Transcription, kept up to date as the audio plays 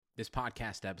This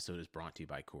podcast episode is brought to you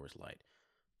by Coors Light.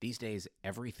 These days,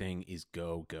 everything is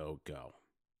go, go, go.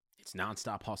 It's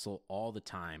nonstop hustle all the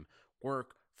time.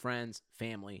 Work, friends,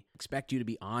 family expect you to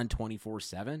be on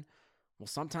 24/7. Well,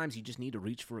 sometimes you just need to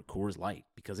reach for a Coors Light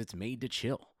because it's made to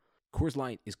chill. Coors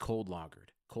Light is cold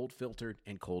lagered, cold filtered,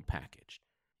 and cold packaged.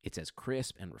 It's as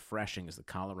crisp and refreshing as the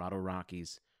Colorado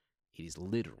Rockies. It is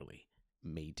literally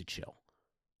made to chill.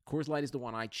 Coors Light is the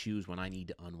one I choose when I need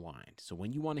to unwind. So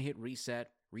when you want to hit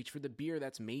reset, reach for the beer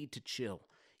that's made to chill.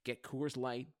 Get Coors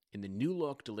Light in the new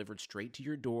look delivered straight to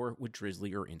your door with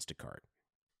Drizzly or Instacart.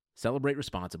 Celebrate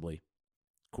responsibly.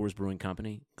 Coors Brewing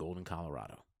Company, Golden,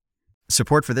 Colorado.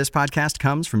 Support for this podcast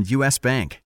comes from U.S.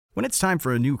 Bank. When it's time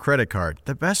for a new credit card,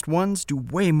 the best ones do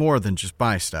way more than just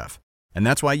buy stuff. And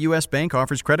that's why U.S. Bank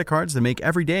offers credit cards that make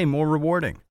every day more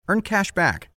rewarding. Earn cash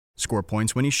back. Score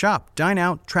points when you shop, dine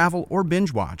out, travel, or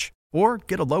binge watch. Or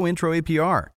get a low intro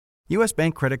APR. U.S.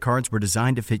 Bank credit cards were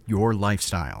designed to fit your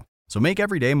lifestyle. So make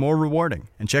every day more rewarding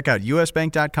and check out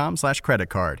usbank.com/credit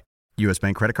card. U.S.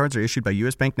 Bank credit cards are issued by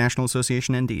U.S. Bank National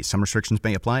Association ND. Some restrictions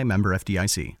may apply. Member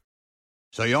FDIC.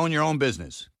 So you own your own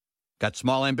business. Got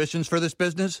small ambitions for this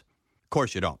business? Of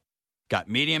course you don't. Got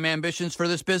medium ambitions for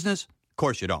this business? Of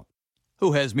course you don't.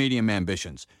 Who has medium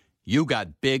ambitions? You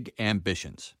got big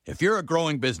ambitions. If you're a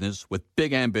growing business with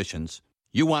big ambitions,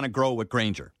 you want to grow with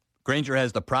Grainger. Grainger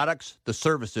has the products, the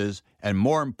services, and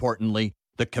more importantly,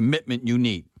 the commitment you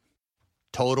need.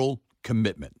 Total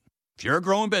commitment. If you're a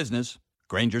growing business,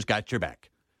 Grainger's got your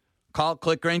back. Call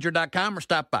clickgrainger.com or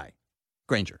stop by.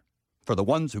 Grainger, for the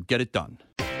ones who get it done.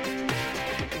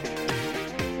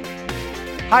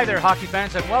 Hi there, hockey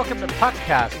fans, and welcome to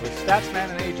Puckcast with Statsman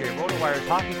and AJ, RotoWire's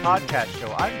hockey podcast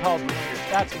show. I'm Paul Bruno, your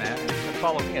Statsman, and you can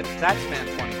follow me at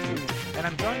Statsman22, and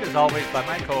I'm joined as always by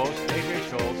my co-host, AJ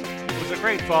Scholes, who's a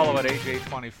great follow at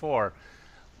AJ24.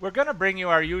 We're going to bring you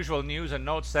our usual news and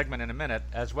notes segment in a minute,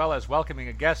 as well as welcoming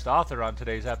a guest author on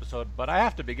today's episode, but I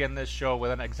have to begin this show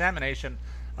with an examination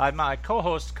of my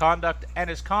co-host's conduct and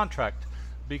his contract,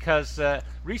 because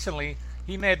recently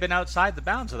he may have been outside the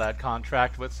bounds of that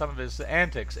contract with some of his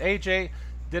antics. AJ,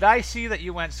 did I see that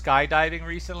you went skydiving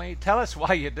recently? Tell us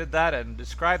why you did that and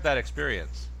describe that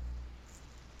experience.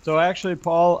 So actually,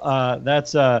 Paul,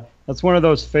 that's one of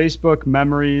those Facebook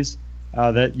memories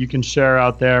that you can share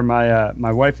out there.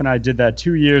 My wife and I did that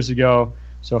 2 years ago,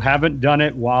 so haven't done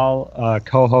it while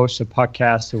co-host a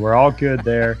Puckcast, so we're all good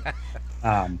there.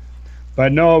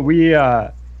 But no, we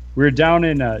were down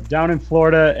in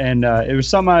Florida, and it was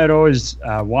something I had always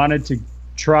wanted to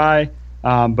try,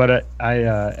 but I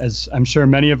as I'm sure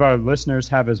many of our listeners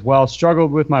have as well,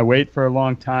 struggled with my weight for a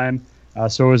long time.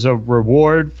 So it was a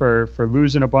reward for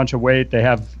losing a bunch of weight. They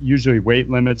have usually weight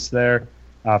limits there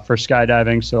for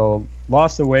skydiving. So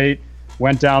lost the weight,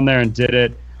 went down there and did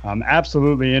it.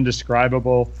 Absolutely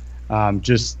indescribable.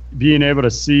 Just being able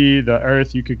to see the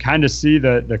earth. You could kind of see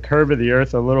the curve of the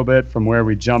earth a little bit from where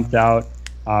we jumped out.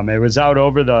 It was out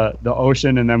over the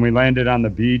ocean, and then we landed on the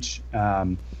beach.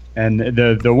 And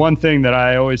the one thing that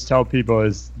I always tell people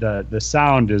is the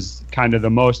sound is kind of the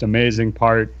most amazing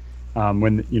part.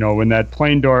 When that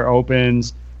plane door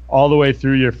opens all the way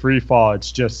through your free fall,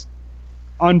 it's just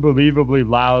unbelievably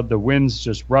loud. The wind's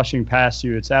just rushing past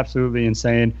you. It's absolutely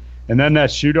insane. And then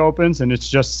that chute opens and it's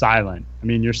just silent. I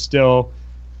mean, you're still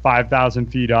 5,000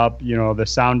 feet up. The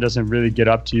sound doesn't really get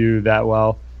up to you that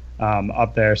well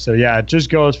up there. So yeah, it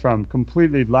just goes from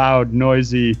completely loud,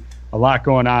 noisy, a lot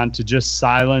going on, to just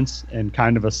silence and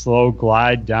kind of a slow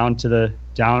glide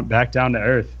back down to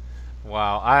earth.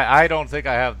 Wow, I don't think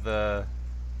I have the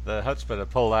chutzpah to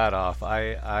pull that off.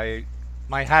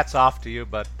 My hat's off to you,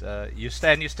 but you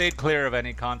stayed clear of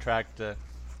any contract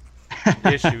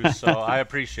issues, so I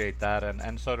appreciate that,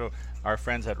 and so do our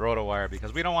friends at RotoWire,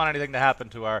 because we don't want anything to happen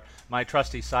to my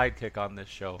trusty sidekick on this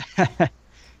show.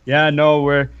 Yeah, no,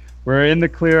 we're in the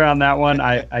clear on that one.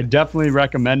 I definitely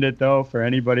recommend it, though, for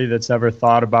anybody that's ever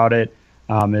thought about it.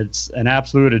 It's an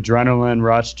absolute adrenaline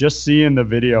rush. Just seeing the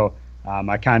video,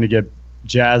 I kind of get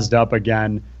jazzed up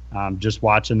again just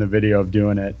watching the video of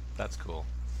doing it. That's cool.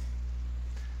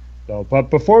 So, but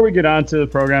before we get on to the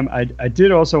program, I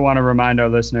did also want to remind our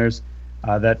listeners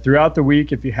that throughout the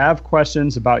week, if you have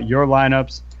questions about your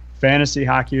lineups, fantasy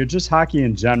hockey, or just hockey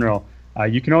in general,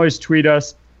 you can always tweet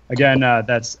us. Again,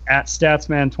 that's at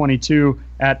Statsman22,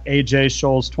 at AJ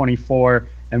Scholes24,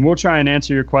 and we'll try and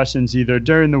answer your questions either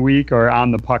during the week or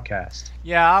on the Puckcast.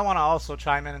 Yeah, I want to also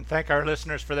chime in and thank our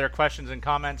listeners for their questions and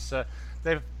comments.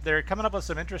 They're coming up with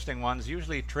some interesting ones,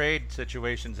 usually trade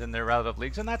situations in their relative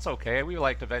leagues, and that's okay. We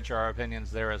like to venture our opinions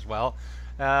there as well.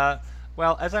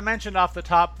 Well, as I mentioned off the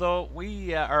top, though,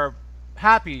 we are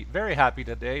happy, very happy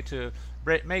today to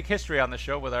make history on the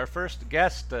show with our first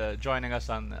guest joining us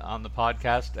on the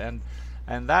podcast,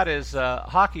 and that is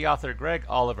hockey author Greg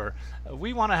Oliver.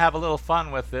 We want to have a little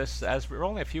fun with this, as we're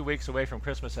only a few weeks away from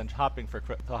Christmas and hopping for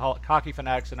the hockey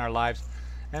fanatics in our lives.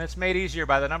 And it's made easier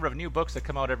by the number of new books that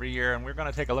come out every year, and we're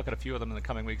going to take a look at a few of them in the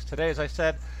coming weeks. Today, as I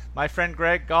said, my friend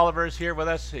Greg Oliver is here with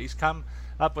us. He's come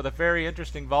up with a very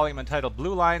interesting volume entitled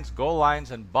Blue Lines, Goal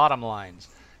Lines, and Bottom Lines.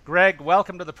 Greg,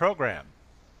 welcome to the program.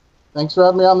 Thanks for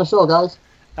having me on the show, guys.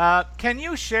 Can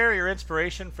you share your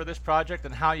inspiration for this project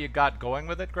and how you got going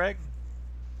with it, Greg?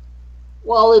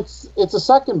 Well, it's a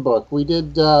second book. We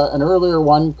did an earlier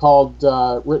one called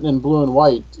Written in Blue and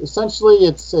White. Essentially,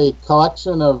 it's a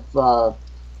collection of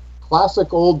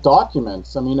classic old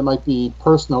documents. I mean, it might be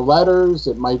personal letters,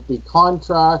 it might be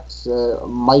contracts, it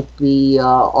might be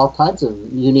all kinds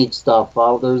of unique stuff.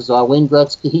 There's Wayne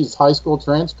Gretzky's high school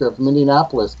transcript from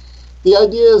Indianapolis. The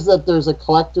idea is that there's a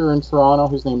collector in Toronto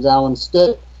whose name's Alan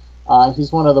Stitt.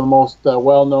 He's one of the most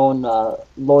well-known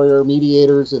lawyer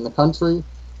mediators in the country,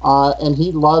 and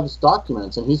he loves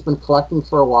documents, and he's been collecting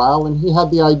for a while, and he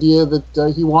had the idea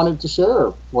that he wanted to share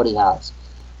what he has.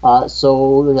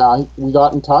 So we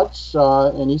got in touch,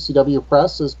 and ECW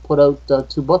Press has put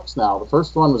out 2 books now. The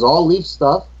first one was all Leaf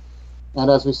stuff, and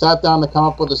as we sat down to come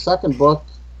up with a second book,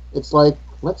 it's like,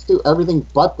 let's do everything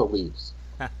but the Leafs.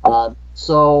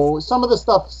 So some of the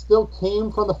stuff still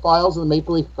came from the files of the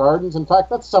Maple Leaf Gardens. In fact,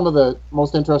 that's some of the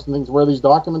most interesting things, where these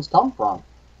documents come from.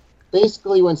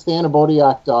 Basically, when Stan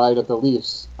Abodiak died at the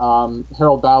Leafs,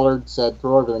 Harold Ballard said,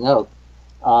 throw everything out.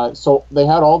 So they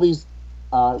had all these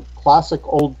classic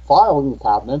old filing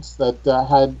cabinets that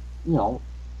had,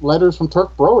 letters from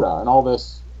Turk Broda and all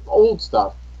this old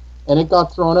stuff. And it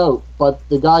got thrown out. But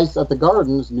the guys at the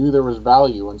Gardens knew there was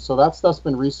value. And so that stuff's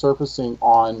been resurfacing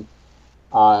on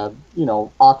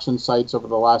auction sites over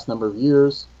the last number of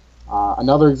years.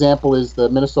 Another example is the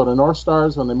Minnesota North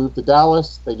Stars. When they moved to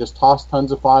Dallas, they just tossed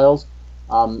tons of files.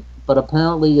 But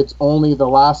apparently it's only the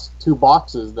last 2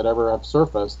 boxes that ever have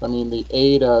surfaced. I mean, the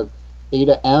A to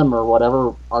M or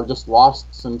whatever are just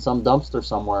lost in some dumpster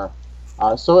somewhere.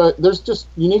 So there's just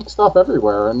unique stuff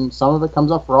everywhere, and some of it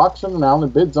comes up for auction, and Alan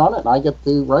bids on it, and I get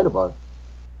to write about it.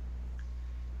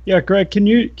 Yeah, Greg, can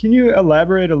you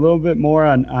elaborate a little bit more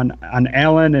on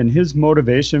Alan and his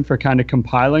motivation for kind of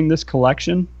compiling this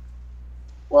collection?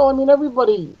 Well, I mean,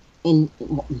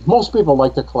 most people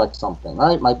like to collect something,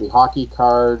 right? Might be hockey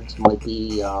cards, might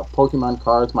be Pokemon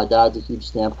cards. My dad's a huge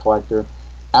stamp collector.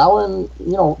 Alan,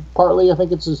 partly I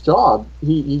think it's his job.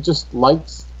 He just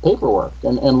likes paperwork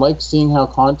and likes seeing how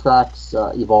contracts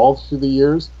evolve through the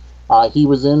years. He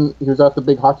was at the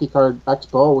big hockey card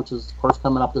expo, which is of course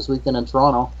coming up this weekend in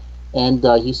Toronto, and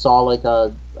he saw like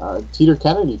a Teeter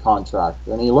Kennedy contract,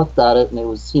 and he looked at it, and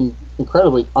it seemed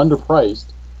incredibly underpriced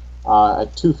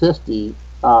at $250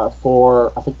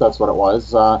 for, I think that's what it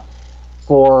was,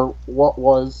 for what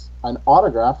was an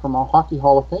autograph from a Hockey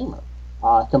Hall of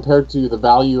Famer, compared to the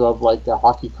value of like a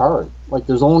hockey card. Like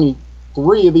there's only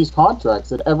 3 of these contracts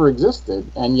that ever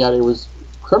existed, and yet it was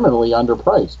criminally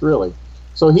underpriced, really.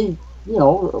 So he,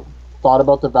 thought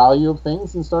about the value of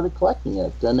things and started collecting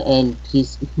it, and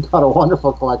he's got a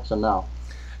wonderful collection now.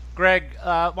 Greg,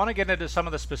 I want to get into some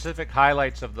of the specific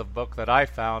highlights of the book that I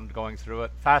found going through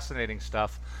it. Fascinating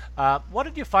stuff. What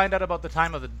did you find out about the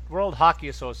time of the World Hockey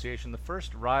Association, the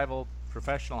first rival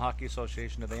professional hockey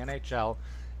association of the NHL,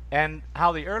 and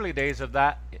how the early days of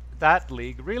that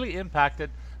league really impacted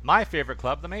my favorite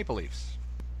club, the Maple Leafs?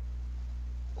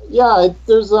 Yeah,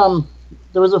 there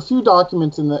was a few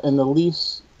documents in the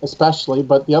Leafs especially,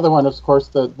 but the other one, of course,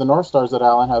 the North Stars that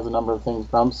Alan has a number of things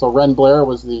from. So Ren Blair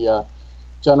was the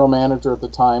general manager at the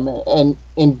time, and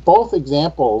in both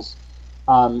examples,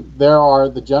 there are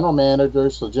the general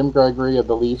managers, so Jim Gregory of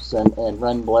the Leafs and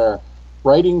Ren Blair,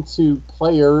 writing to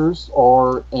players,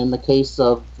 or in the case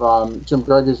of Jim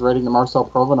Gregory's writing to Marcel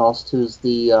Provonost,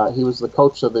 he was the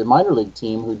coach of the minor league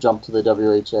team who jumped to the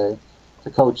WHA to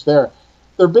coach there.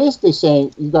 They're basically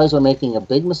saying, you guys are making a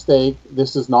big mistake,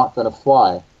 this is not going to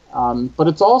fly. But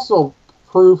it's also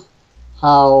proof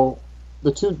how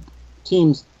the 2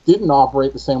 teams didn't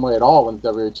operate the same way at all in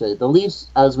the WHA. The Leafs,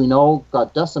 as we know,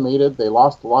 got decimated. They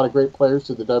lost a lot of great players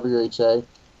to the WHA,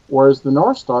 whereas the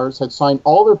North Stars had signed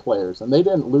all their players, and they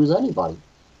didn't lose anybody,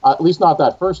 at least not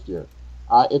that first year.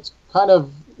 It's kind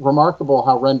of remarkable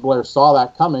how Ren Blair saw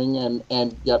that coming,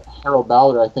 and yet Harold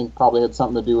Ballard, I think, probably had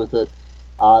something to do with it,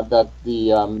 that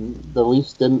the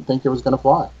Leafs didn't think it was going to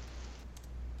fly.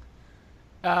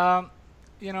 I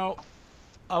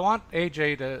want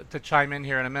AJ to chime in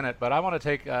here in a minute, but I want to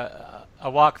take a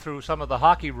walk through some of the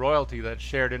hockey royalty that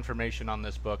shared information on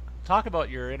this book. Talk about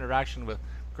your interaction with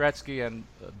Gretzky and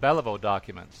Beliveau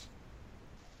documents?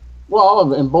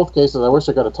 Well, in both cases, I wish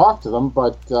I could have talked to them,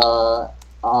 but the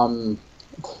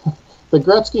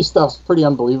Gretzky stuff's pretty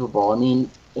unbelievable. I mean,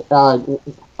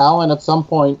 Allen at some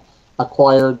point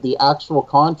acquired the actual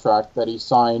contract that he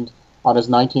signed on his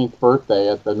 19th birthday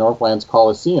at the Northlands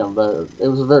Coliseum. It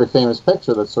was a very famous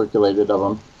picture that circulated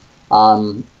of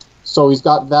him. So he's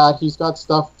got that. He's got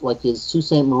stuff like his Sault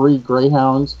Ste. Marie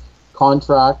Greyhounds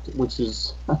contract, which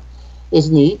is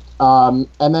neat. And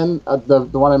then the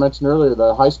one I mentioned earlier,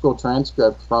 the high school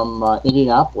transcript from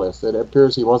Indianapolis. It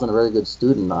appears he wasn't a very good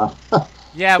student.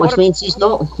 Yeah, which means he's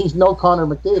no Connor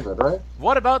McDavid, right?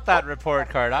 What about that report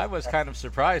card? I was kind of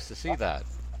surprised to see that.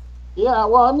 Yeah,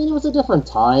 well, I mean, it was a different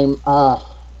time.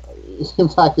 In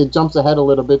fact, it jumps ahead a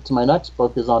little bit to my next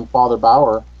book, is on Father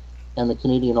Bauer and the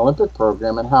Canadian Olympic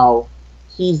program, and how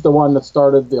he's the one that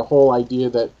started the whole idea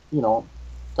that, you know,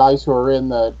 guys who are in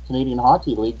the Canadian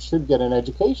Hockey League should get an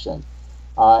education.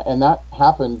 And that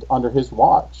happened under his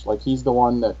watch. Like, he's the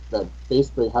one that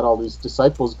basically had all these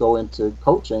disciples go into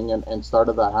coaching and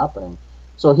started that happening.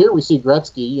 So here we see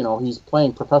Gretzky, you know, he's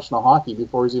playing professional hockey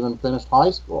before he's even finished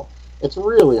high school. It's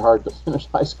really hard to finish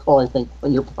high school, I think,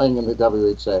 when you're playing in the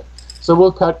WHA. So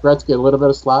we'll cut Gretzky a little bit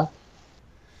of slack.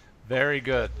 Very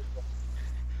good.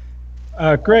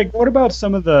 Greg, what about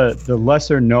some of the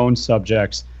lesser-known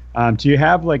subjects? Do you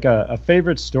have like a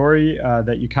favorite story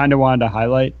that you kind of wanted to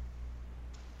highlight?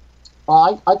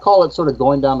 I call it sort of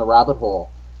going down the rabbit hole.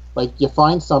 Like, you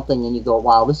find something and you go,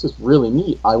 wow, this is really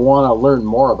neat. I want to learn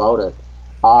more about it.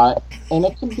 And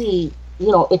it can be,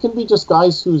 you know, it can be just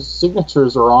guys whose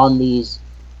signatures are on these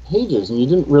pages and you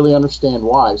didn't really understand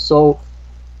why. So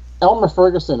Elmer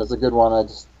Ferguson is a good one I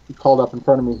just called up in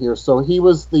front of me here. So he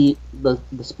was the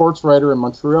sports writer in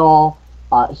Montreal.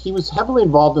 He was heavily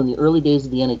involved in the early days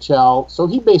of the NHL. So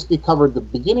he basically covered the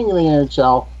beginning of the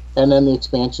NHL and then the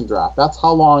expansion draft. That's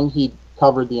how long he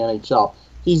covered the NHL.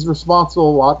 He's responsible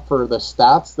a lot for the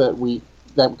stats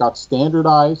that got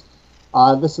standardized,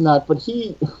 this and that. But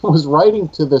he was writing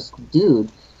to this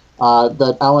dude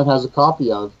that Alan has a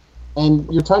copy of,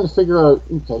 and you're trying to figure out,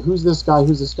 okay, who's this guy?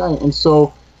 And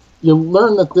so you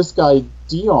learn that this guy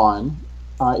Dion,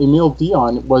 Emile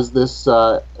Dion, was this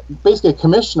basically a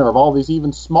commissioner of all these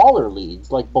even smaller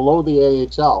leagues, like below the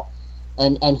AHL.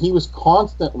 And he was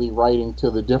constantly writing to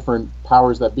the different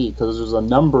powers that be, because there's a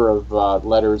number of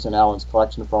letters in Alan's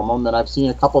collection from him, and I've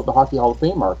seen a couple of the Hockey Hall of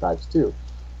Fame archives too.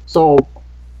 So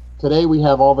today we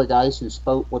have all the guys who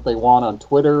spout what they want on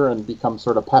Twitter and become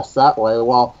sort of pests that way.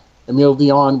 Well, Emile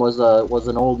Dion was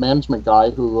an old management guy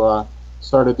who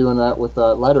started doing that with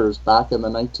letters back in the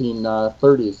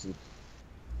 1930s.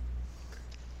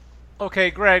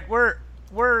 Okay, Greg,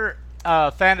 we're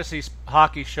fantasy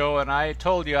hockey show, and I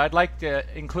told you I'd like to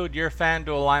include your FanDuel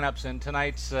lineups in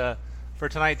for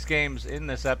tonight's games in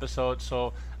this episode.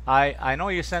 So I know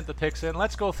you sent the picks in.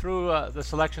 Let's go through the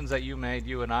selections that you made,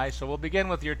 you and I. So we'll begin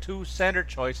with your two center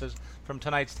choices from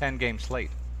tonight's 10-game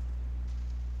slate.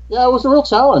 Yeah, it was a real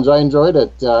challenge. I enjoyed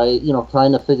it.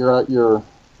 Trying to figure out you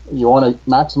want to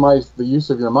maximize the use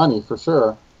of your money for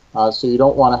sure. So you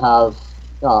don't want to have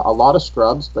a lot of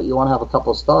scrubs, but you want to have a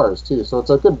couple of stars too. So it's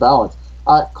a good balance.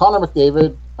 Connor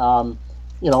McDavid,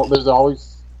 there's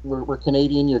always, we're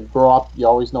Canadian. You grow up, you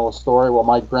always know a story. Well,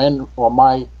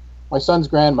 my son's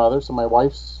grandmother, so my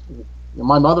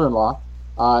mother-in-law,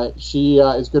 she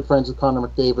is good friends with Connor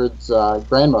McDavid's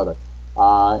grandmother,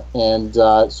 and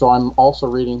so I'm also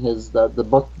reading the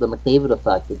book, The McDavid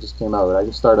Effect, that just came out. I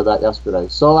just started that yesterday,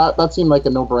 so that seemed like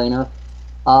a no-brainer.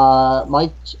 Mark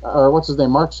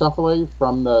Scheifele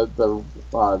from the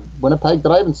Winnipeg.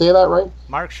 Did I even say that right?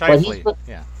 Mark Scheifele.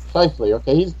 Yeah. Scheifele.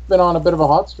 Okay, he's been on a bit of a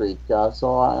hot streak,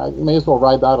 so I may as well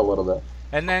ride that a little bit.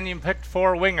 And then you picked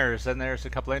four wingers, and there's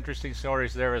a couple of interesting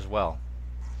stories there as well.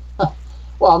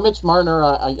 Well, Mitch Marner,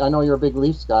 I know you're a big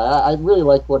Leafs guy. I really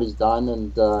like what he's done,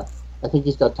 and I think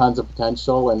he's got tons of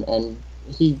potential, and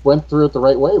he went through it the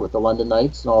right way with the London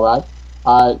Knights and all that.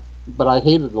 But I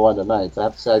hated the London Knights, I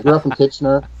have to say. I grew up in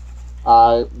Kitchener.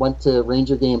 I went to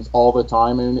Ranger games all the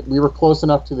time, and we were close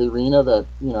enough to the arena that,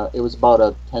 it was about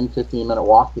a 10-15 minute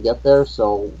walk to get there.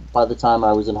 So by the time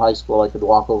I was in high school, I could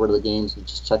walk over to the games and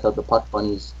just check out the puck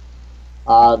bunnies.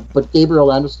 But Gabriel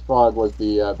Landeskog was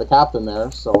the captain there,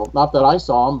 so not that I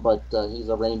saw him, but he's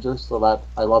a Ranger, so that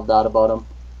I love that about him.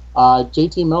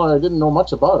 JT Miller, I didn't know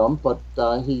much about him, but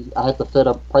I had to fit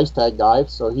a price tag guy,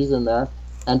 so he's in there.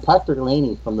 And Patrick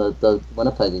Laney from the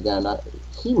Winnipeg again.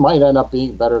 He might end up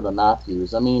being better than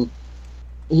Matthews. I mean,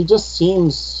 he just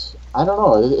seems, I don't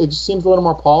know, it just seems a little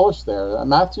more polished there.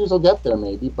 Matthews will get there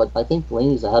maybe, but I think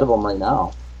Laney's ahead of him right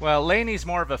now. Well, Laney's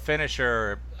more of a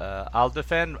finisher, I'll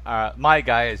defend my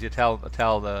guy, as you tell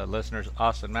the listeners,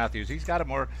 Austin Matthews. He's got a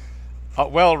more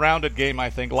well-rounded game, I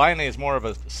think. Laine is more of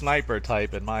a sniper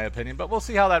type, in my opinion, but we'll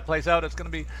see how that plays out. It's going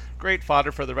to be great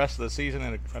fodder for the rest of the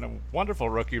season and a wonderful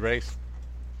rookie race.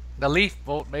 The Leaf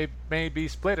vote may be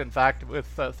split, in fact, with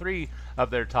 3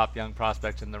 of their top young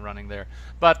prospects in the running there.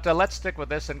 But let's stick with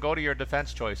this and go to your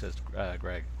defense choices,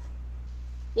 Greg.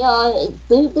 Yeah,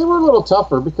 they were a little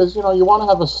tougher because, you want to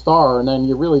have a star, and then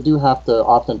you really do have to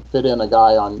often fit in a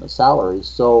guy on salary.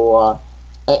 So,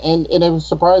 and it was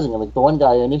surprising. Like, the one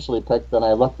guy I initially picked, then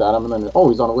I looked at him, and then,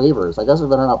 he's on waivers. I guess I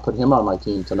better not put him on my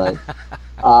team tonight.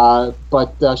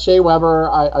 But Shea Weber,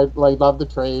 I love the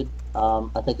trade.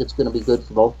 I think it's going to be good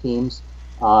for both teams.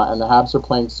 And the Habs are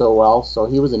playing so well, so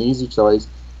he was an easy choice.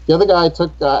 The other guy I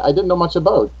took, I didn't know much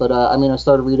about, but I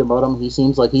started reading about him. He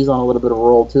seems like he's on a little bit of a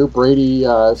roll too. Brady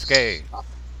Skjei.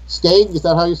 Skjei, is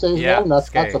that how you say his name?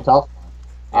 That's a tough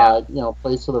one. Yeah.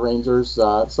 Plays for the Rangers.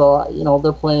 So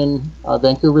they're playing.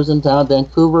 Vancouver's in town.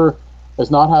 Vancouver has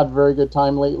not had a very good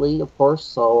time lately, of course.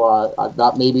 So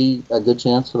that may be a good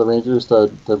chance for the Rangers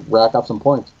to rack up some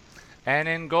points. And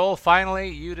in goal, finally,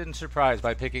 you didn't surprise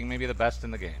by picking maybe the best in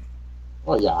the game.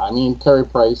 Well, yeah. Carey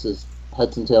Price is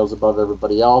heads and tails above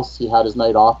everybody else. He had his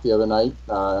night off the other night,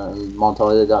 and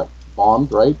Montoya got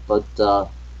bombed, right? But,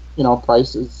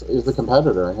 Price is the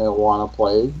competitor, and he'll want to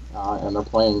play, and they're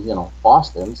playing,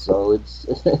 Boston, so it's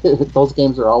those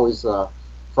games are always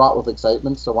fraught with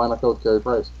excitement, so why not go with Carey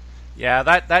Price? Yeah,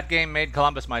 that game made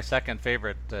Columbus my second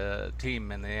favorite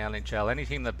team in the NHL. Any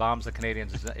team that bombs the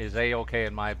Canadiens is A-OK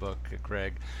in my book,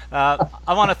 Greg. I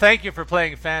want to thank you for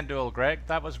playing FanDuel, Greg.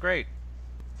 That was great.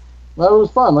 Well, it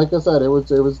was fun. Like I said, it was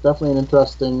definitely an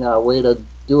interesting way to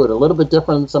do it. A little bit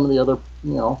different than some of the other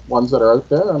ones that are out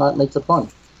there, and that makes it fun.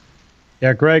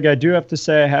 Yeah, Greg, I do have to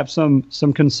say I have some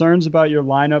concerns about your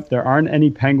lineup. There aren't any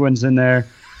Penguins in there,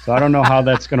 so I don't know how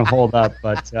that's going to hold up.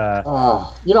 But I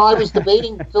was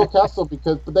debating Phil Kessel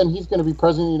but then he's going to be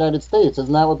president of the United States.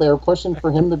 Isn't that what they were pushing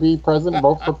for him to be president?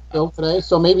 Vote for Phil today,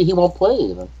 so maybe he won't play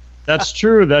even. That's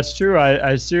true. That's true.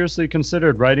 I seriously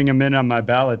considered writing him in on my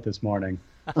ballot this morning.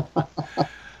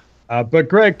 But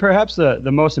Greg, perhaps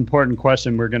the most important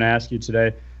question we're going to ask you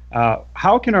today: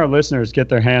 how can our listeners get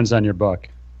their hands on your book?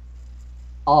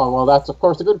 Oh, well, that's, of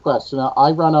course, a good question.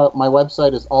 My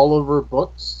website is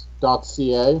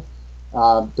alloverbooks.ca.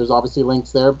 There's obviously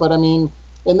links there. But, in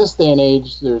this day and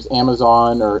age, there's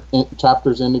Amazon or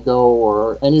Chapters Indigo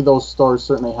or any of those stores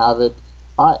certainly have it.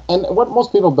 And what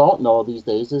most people don't know these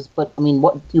days is, what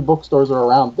few bookstores are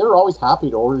around, they're always happy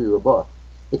to order you a book.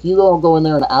 If you go in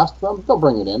there and ask them, they'll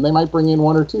bring it in. They might bring in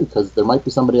 1 or 2 because there might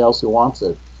be somebody else who wants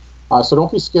it. So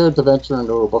don't be scared to venture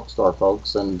into a bookstore,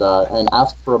 folks, and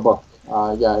ask for a book.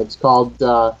 It's called,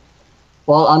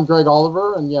 I'm Greg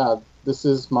Oliver, and this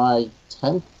is my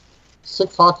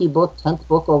 6th hockey book, 10th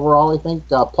book overall, I think.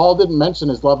 Paul didn't mention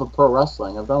his love of pro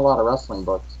wrestling. I've done a lot of wrestling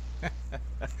books.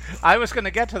 I was going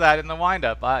to get to that in the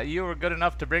wind-up. You were good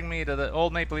enough to bring me to the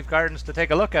old Maple Leaf Gardens to take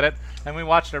a look at it, and we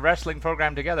watched a wrestling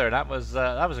program together. That was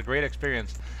a great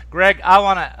experience. Greg, I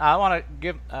want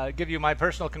to give you my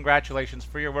personal congratulations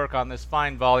for your work on this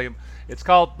fine volume. It's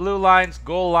called Blue Lines,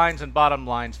 Goal Lines, and Bottom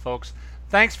Lines, folks.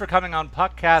 Thanks for coming on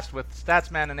Puckcast with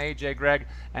Statsman and AJ, Greg,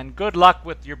 and good luck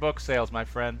with your book sales, my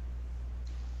friend.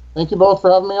 Thank you both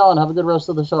for having me on. Have a good rest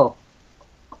of the show.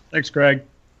 Thanks, Greg.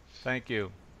 Thank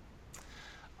you.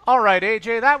 All right,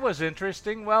 AJ, that was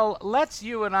interesting. Well, let's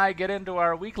you and I get into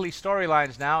our weekly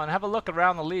storylines now and have a look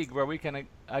around the league where we can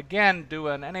again do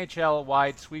an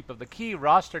NHL-wide sweep of the key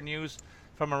roster news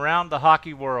from around the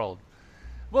hockey world.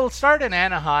 We'll start in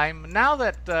Anaheim. Now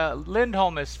that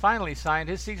Lindholm is finally signed,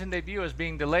 his season debut is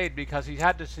being delayed because he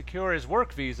had to secure his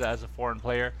work visa as a foreign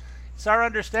player. It's our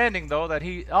understanding, though, that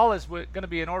all is going to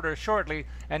be in order shortly,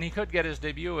 and he could get his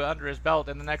debut under his belt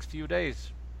in the next few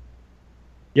days.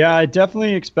 Yeah, I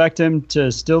definitely expect him to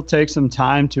still take some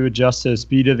time to adjust to the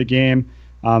speed of the game.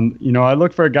 I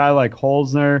look for a guy like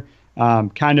Holzner,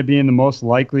 kind of being the most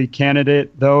likely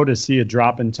candidate, though, to see a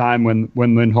drop in time when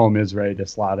Lindholm is ready to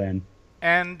slot in.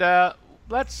 And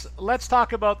let's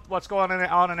talk about what's going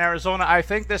on in Arizona. I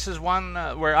think this is one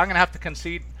where I'm going to have to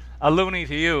concede a loony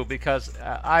to you because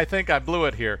I think I blew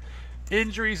it here.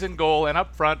 Injuries in goal and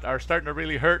up front are starting to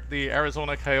really hurt the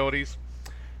Arizona Coyotes,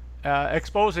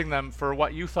 exposing them for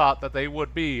what you thought that they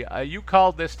would be. You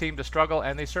called this team to struggle,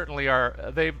 and they certainly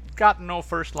are. They've got no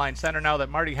first-line center now that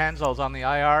Marty Hanzal's on the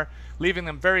IR, leaving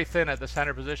them very thin at the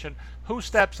center position. Who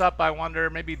steps up, I wonder?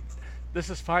 Maybe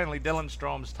this is finally Dylan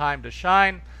Strom's time to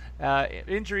shine.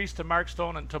 Injuries to Mark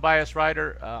Stone and Tobias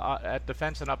Ryder at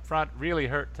defense and up front really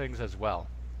hurt things as well.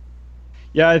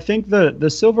 Yeah, I think the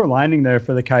silver lining there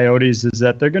for the Coyotes is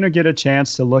that they're going to get a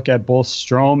chance to look at both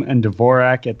Strome and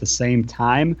Dvorak at the same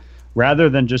time, rather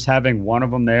than just having one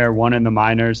of them there, one in the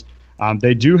minors.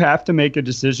 They do have to make a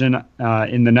decision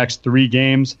in the next 3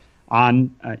 games on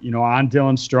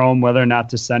Dylan Strome, whether or not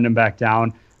to send him back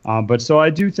down. But so I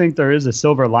do think there is a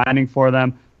silver lining for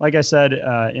them. Like I said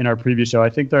in our previous show, I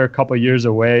think they're a couple years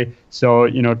away. So,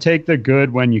 take the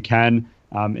good when you can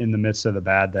in the midst of the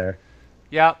bad there.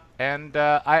 Yeah, and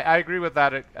I agree with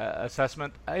that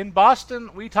assessment. In Boston,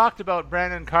 we talked about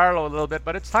Brandon Carlo a little bit,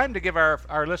 but it's time to give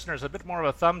our listeners a bit more of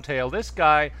a thumbtail. This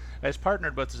guy has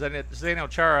partnered with Zdeno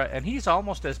Chara, and he's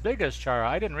almost as big as Chara.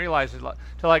 I didn't realize it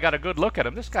until I got a good look at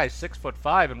him. This guy's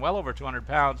 6'5" and well over 200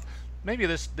 pounds. Maybe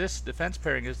this defense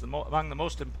pairing is among the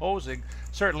most imposing,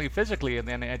 certainly physically, in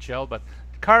the NHL, but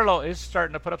Carlo is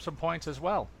starting to put up some points as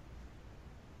well.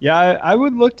 Yeah, I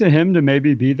would look to him to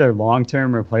maybe be their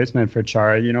long-term replacement for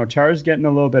Chara. Chara's getting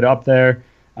a little bit up there.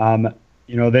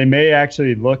 They may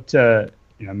actually look to,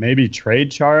 maybe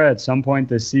trade Chara at some point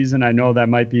this season. I know that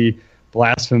might be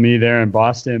blasphemy there in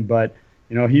Boston, but,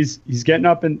 he's getting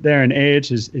up in there in age.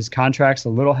 His contract's a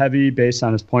little heavy based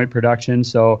on his point production.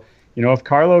 So, if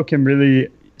Carlo can really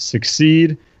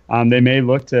succeed, they may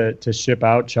look to ship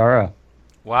out Chara.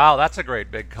 Wow, that's a great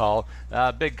big call.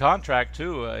 Big contract,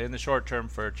 too, in the short term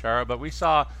for Chara. But we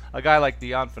saw a guy like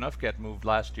Dion Phaneuf get moved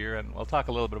last year, and we'll talk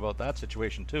a little bit about that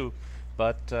situation, too.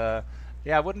 But,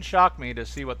 it wouldn't shock me to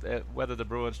see whether the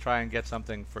Bruins try and get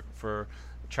something for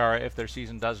Chara if their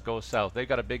season does go south. They've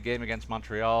got a big game against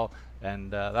Montreal, and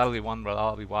that'll be one that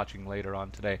I'll be watching later on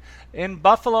today. In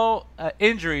Buffalo,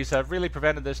 injuries have really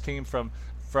prevented this team from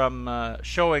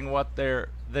showing what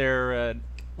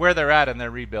where they're at in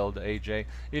their rebuild, AJ.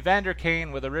 Evander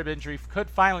Kane with a rib injury could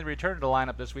finally return to the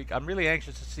lineup this week. I'm really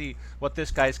anxious to see what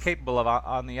this guy's capable of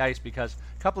on the ice, because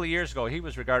a couple of years ago he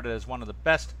was regarded as one of the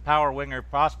best power winger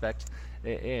prospects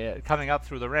coming up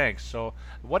through the ranks. So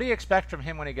what do you expect from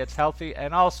him when he gets healthy?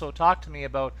 And also talk to me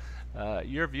about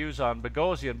your views on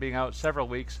Bogosian being out several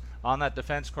weeks on that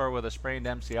defense core with a sprained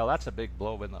MCL. That's a big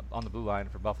blow on the blue line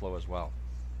for Buffalo as well.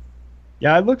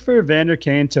 Yeah, I look for Evander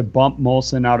Kane to bump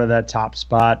Molson out of that top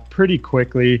spot pretty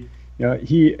quickly.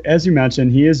 He, as you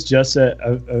mentioned, he is just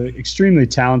a extremely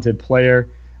talented player.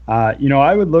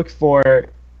 I would look for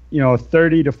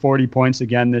 30 to 40 points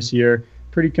again this year,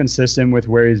 pretty consistent with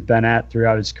where he's been at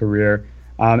throughout his career.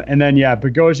 And then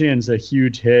Bogosian's a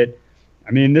huge hit.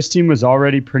 I mean, this team was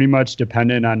already pretty much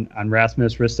dependent on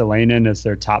Rasmus Ristolainen as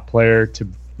their top player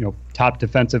top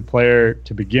defensive player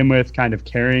to begin with, kind of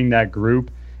carrying that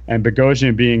group. And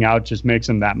Bogosian being out just makes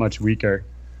them that much weaker.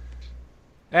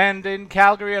 And in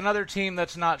Calgary, another team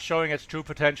that's not showing its true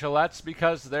potential. That's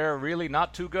because they're really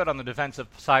not too good on the defensive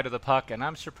side of the puck. And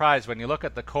I'm surprised when you look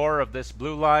at the core of this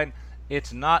blue line,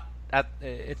 it's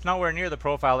nowhere near the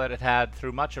profile that it had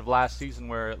through much of last season,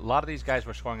 where a lot of these guys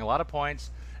were scoring a lot of points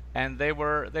and they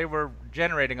were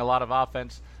generating a lot of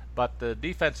offense. But the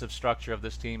defensive structure of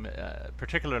this team,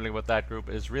 particularly with that group,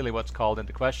 is really what's called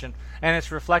into question. And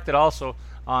it's reflected also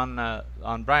on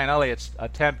Brian Elliott's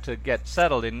attempt to get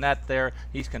settled in net there.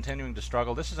 He's continuing to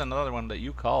struggle. This is another one that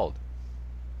you called.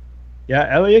 Yeah,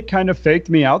 Elliott kind of faked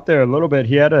me out there a little bit.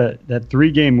 He had that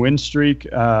 3-game win streak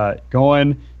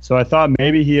going, so I thought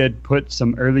maybe he had put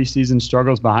some early season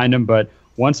struggles behind him, but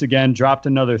once again dropped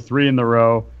another 3 in the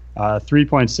row.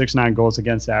 3.69 goals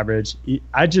against average.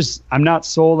 I'm not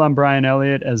sold on Brian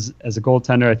Elliott as a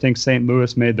goaltender. I think St.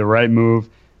 Louis made the right move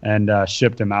and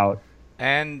shipped him out.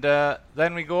 And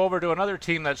then we go over to another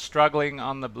team that's struggling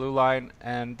on the blue line,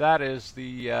 and that is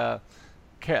the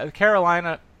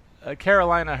Carolina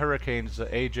Hurricanes,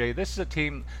 AJ. This is a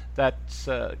team that's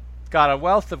got a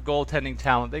wealth of goaltending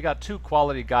talent. They got 2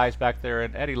 quality guys back there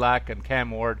in Eddie Lack and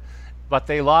Cam Ward, but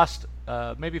they lost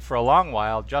maybe for a long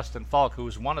while Justin Falk,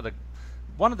 who's one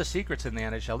of the secrets in the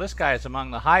NHL. This guy is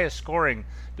among the highest scoring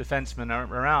defensemen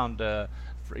around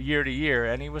year to year,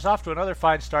 and he was off to another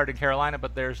fine start in Carolina,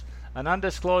 but there's an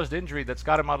undisclosed injury that's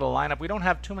got him out of the lineup. We don't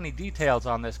have too many details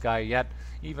on this guy yet,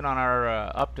 even on our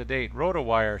up-to-date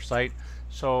RotoWire site.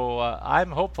 So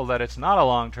I'm hopeful that it's not a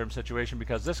long-term situation,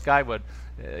 because this guy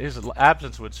his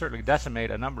absence would certainly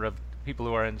decimate a number of people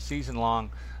who are in season-long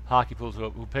hockey pools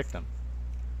who picked him.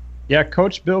 Yeah,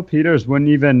 Coach Bill Peters wouldn't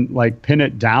even pin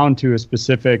it down to a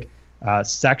specific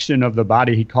section of the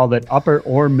body. He called it upper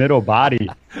or middle body.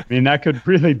 I mean, that could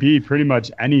really be pretty much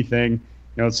anything.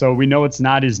 So we know it's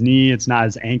not his knee, it's not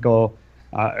his ankle,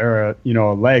 or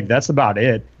a leg. That's about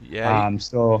it. Yeah.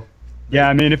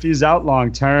 I mean, if he's out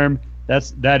long term,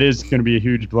 that is going to be a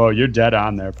huge blow. You're dead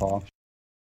on there, Paul.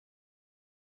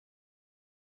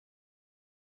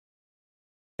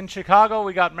 In Chicago,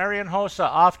 we got Marian Hossa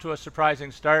off to a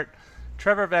surprising start.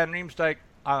 Trevor Van Riemsdyk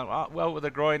well with a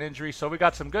groin injury, so we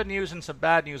got some good news and some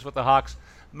bad news with the Hawks.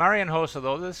 Marian Hossa,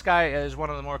 though, this guy is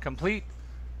one of the more complete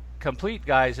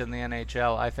guys in the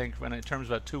NHL, I think, when in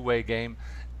terms of a two-way game.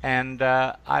 And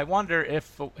I wonder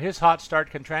if his hot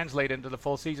start can translate into the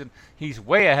full season. He's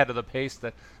way ahead of the pace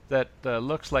that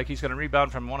looks like he's going to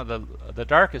rebound from one of the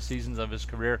darkest seasons of his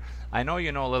career. I know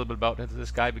you know a little bit about this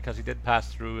guy because he did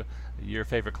pass through your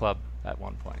favorite club at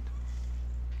one point.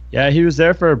 Yeah, he was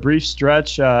there for a brief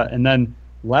stretch and then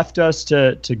left us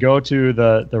to go to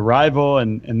the rival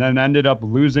and then ended up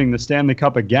losing the Stanley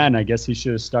Cup again. I guess he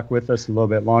should have stuck with us a little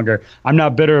bit longer. I'm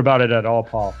not bitter about it at all,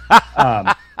 Paul.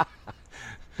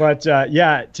 But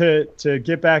to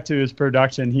get back to his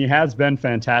production, he has been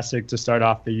fantastic to start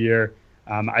off the year.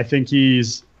 I think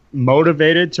he's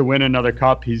motivated to win another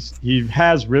cup. He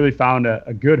has really found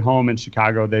a good home in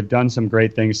Chicago. They've done some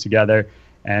great things together.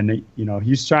 And,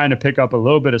 he's trying to pick up a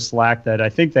little bit of slack that I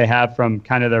think they have from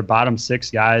kind of their bottom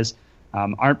six guys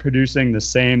aren't producing the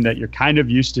same that you're kind of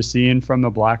used to seeing from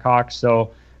the Blackhawks.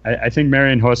 So I think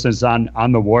Marian Hossa is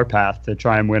on the warpath to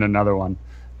try and win another one.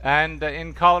 And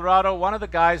in Colorado, one of the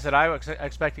guys that I was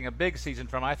expecting a big season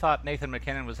from, I thought Nathan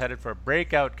MacKinnon was headed for a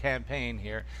breakout campaign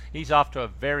here. He's off to a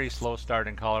very slow start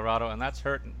in Colorado, and that's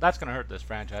going to hurt this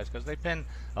franchise because they pin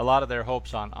a lot of their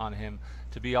hopes on him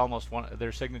to be almost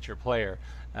their signature player.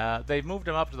 They've moved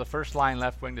him up to the first line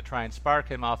left wing to try and spark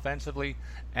him offensively,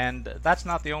 and that's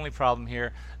not the only problem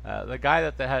here. The guy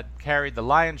that had carried the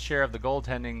lion's share of the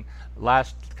goaltending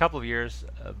last couple of years,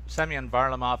 Semyon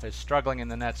Varlamov, is struggling in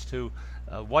the nets too.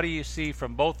 What do you see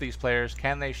from both these players?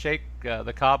 Can they shake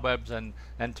the cobwebs and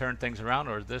turn things around,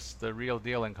 or is this the real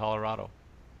deal in Colorado?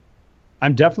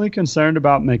 I'm definitely concerned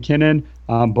about MacKinnon,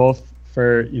 both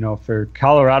for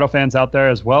Colorado fans out there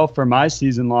as well. For my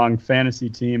season-long fantasy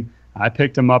team, I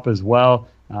picked him up as well.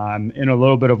 I'm in a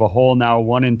little bit of a hole now,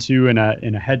 1-2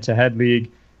 in a head-to-head league.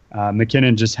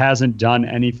 MacKinnon just hasn't done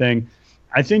anything.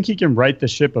 I think he can right the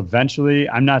ship eventually.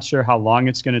 I'm not sure how long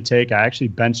it's going to take. I actually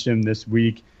benched him this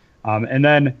week. And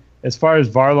then as far as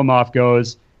Varlamov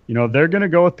goes, they're going to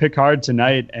go with Picard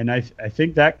tonight, and I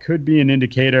think that could be an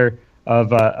indicator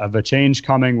of a change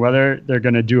coming, whether they're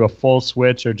going to do a full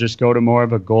switch or just go to more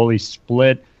of a goalie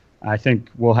split. I think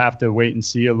we'll have to wait and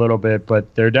see a little bit,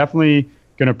 but they're definitely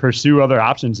going to pursue other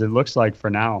options, it looks like, for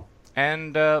now.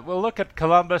 And we'll look at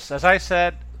Columbus. As I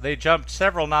said, they jumped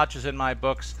several notches in my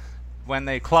books when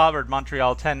they clobbered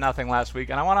Montreal 10-0 last week,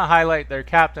 and I want to highlight their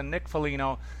captain, Nick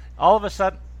Foligno. All of a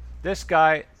sudden, this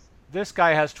guy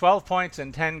has 12 points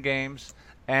in 10 games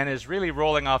and is really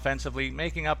rolling offensively,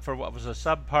 making up for what was a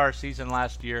subpar season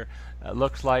last year.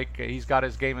 Looks like he's got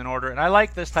his game in order. And I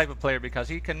like this type of player because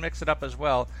he can mix it up as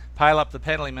well, pile up the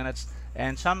penalty minutes,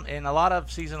 and in a lot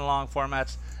of season-long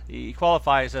formats, he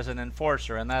qualifies as an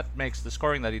enforcer, and that makes the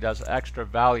scoring that he does extra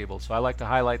valuable. So I like to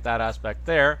highlight that aspect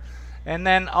there. And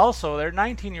then also their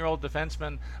 19-year-old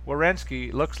defenseman,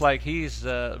 Werenski, looks like he's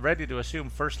ready to assume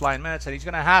first-line minutes, and he's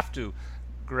going to have to,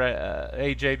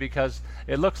 AJ, because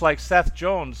it looks like Seth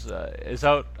Jones is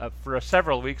out for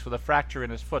several weeks with a fracture in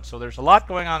his foot. So there's a lot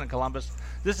going on in Columbus.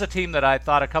 This is a team that I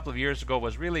thought a couple of years ago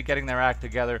was really getting their act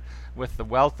together with the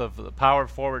wealth of the power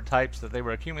forward types that they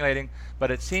were accumulating,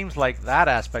 but it seems like that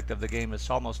aspect of the game is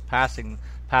almost passing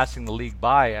the league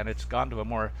by, and it's gone to a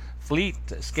more fleet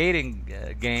skating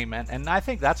game, and I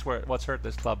think that's what's hurt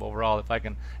this club overall, if I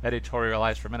can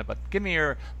editorialize for a minute. But give me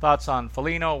your thoughts on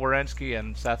Foligno, Werenski,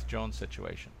 and Seth Jones'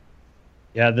 situation.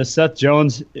 Yeah, the Seth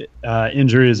Jones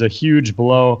injury is a huge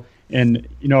blow, and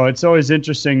it's always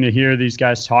interesting to hear these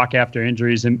guys talk after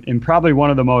injuries, and probably one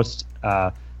of the most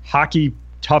hockey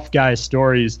tough guy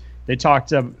stories. They talked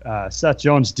Seth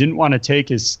Jones didn't want to take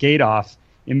his skate off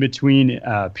in between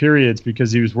periods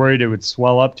because he was worried it would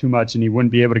swell up too much and he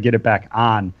wouldn't be able to get it back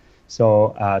on.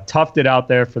 So toughed it out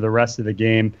there for the rest of the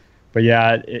game. But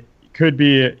yeah, it could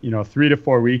be 3 to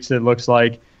 4 weeks, it looks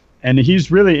like. And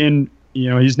he's really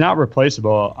he's not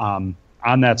replaceable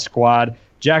on that squad.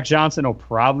 Jack Johnson will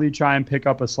probably try and pick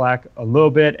up a slack a little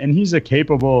bit, and he's a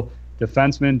capable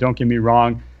defenseman, don't get me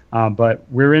wrong.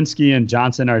 But Werenski and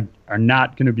Johnson are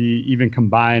not going to be even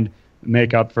combined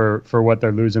make up for what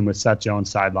they're losing with Seth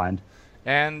Jones sidelined.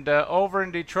 And over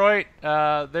in Detroit,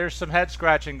 there's some head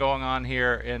scratching going on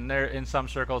here in some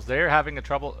circles. They're having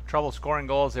trouble scoring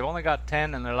goals. They've only got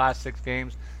 10 in their last 6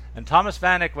 games. And Thomas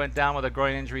Vanek went down with a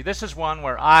groin injury. This is one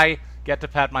where I get to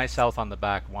pat myself on the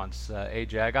back once,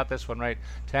 AJ. I got this one right.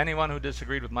 To anyone who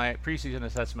disagreed with my preseason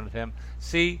assessment of him,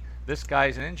 see, this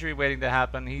guy's an injury waiting to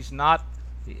happen. He's not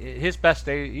his best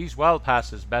day. He's well past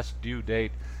his best due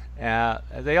date.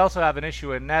 They also have an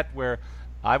issue in net where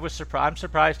I'm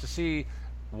surprised to see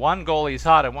one goalie's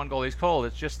hot and one goalie's cold.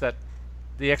 It's just that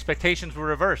the expectations were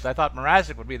reversed. I thought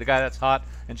Mrazek would be the guy that's hot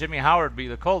and Jimmy Howard would be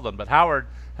the cold one, but Howard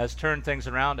has turned things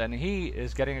around, and he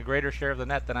is getting a greater share of the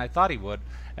net than I thought he would.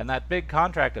 And that big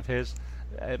contract of his,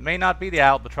 it may not be the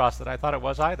albatross that I thought it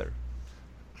was either.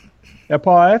 Yeah,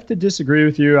 Paul, I have to disagree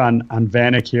with you on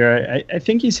Vanek here. I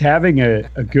think he's having a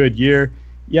good year.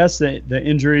 Yes, the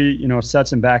injury,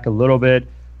 sets him back a little bit,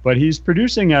 but he's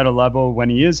producing at a level when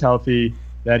he is healthy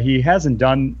that he hasn't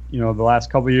done, the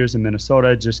last couple of years in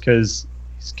Minnesota, just because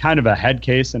he's kind of a head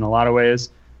case in a lot of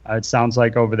ways. It sounds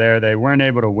like over there they weren't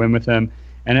able to win with him.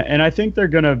 And I think they're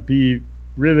going to be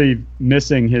really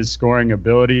missing his scoring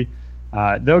ability.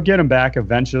 They'll get him back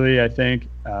eventually, I think.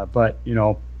 But,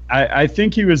 I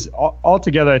think he was,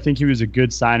 altogether, I think he was a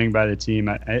good signing by the team.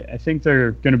 I think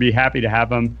they're going to be happy to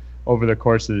have him over the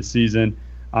course of the season.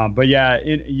 But, yeah,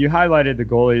 you highlighted the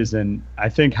goalies, and I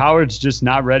think Howard's just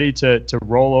not ready to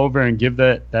roll over and give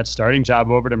that starting job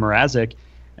over to Mrazek.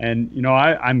 And,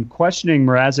 I'm questioning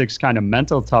Mrazek's kind of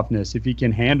mental toughness, if he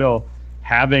can handle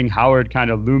having Howard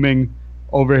kind of looming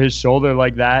over his shoulder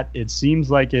like that. It seems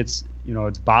like it's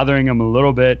bothering him a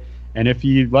little bit. And if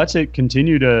he lets it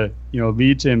continue to,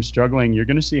 lead to him struggling, you're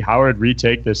going to see Howard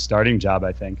retake this starting job,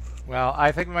 I think. Well,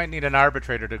 I think we might need an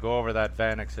arbitrator to go over that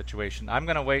Vanek situation. I'm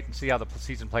going to wait and see how the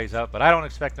season plays out, but I don't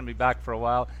expect him to be back for a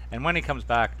while. And when he comes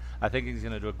back, I think he's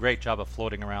going to do a great job of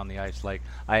floating around the ice like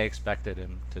I expected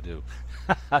him to do.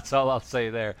 That's all I'll say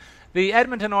there. The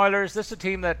Edmonton Oilers, this is a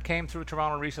team that came through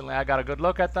Toronto recently. I got a good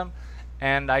look at them,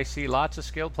 and I see lots of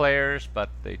skilled players, but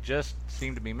they just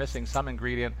seem to be missing some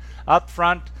ingredient. Up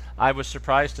front, I was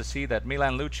surprised to see that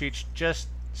Milan Lucic just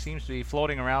seems to be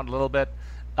floating around a little bit.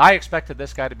 I expected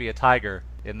this guy to be a tiger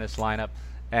in this lineup,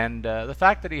 and the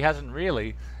fact that he hasn't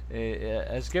really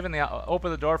has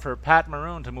opened the door for Pat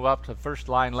Maroon to move up to first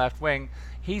line left wing.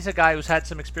 He's a guy who's had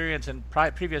some experience in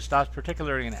previous stops,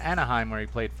 particularly in Anaheim where he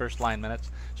played first line minutes.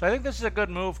 So I think this is a good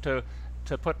move to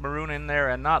put Maroon in there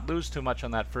and not lose too much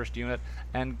on that first unit,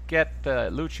 and get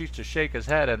Lucic to shake his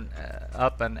head and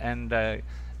up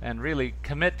and really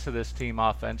commit to this team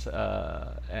offense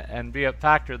and be a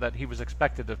factor that he was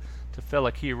expected to fill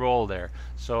a key role there.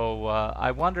 So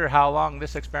I wonder how long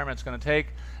this experiment's going to take,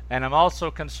 and I'm also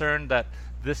concerned that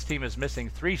this team is missing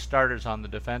 3 starters on the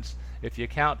defense. If you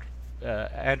count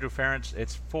Andrew Ference,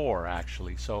 it's 4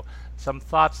 actually. So some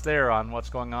thoughts there on what's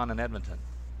going on in Edmonton.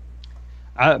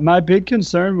 My big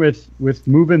concern with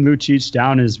moving Lucic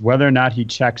down is whether or not he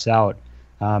checks out.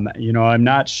 I'm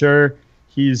not sure.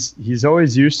 He's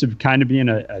always used to kind of being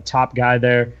a top guy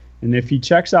there, and if he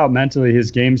checks out mentally,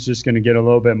 his game's just going to get a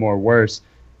little bit more worse.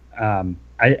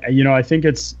 I think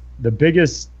it's the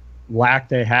biggest lack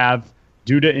they have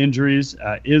due to injuries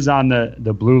is on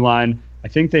the blue line. I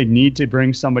think they need to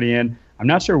bring somebody in. I'm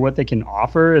not sure what they can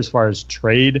offer as far as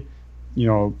trade,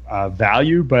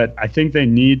 value, but I think they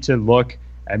need to look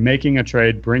at making a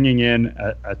trade, bringing in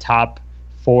a top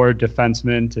 4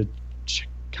 defenseman to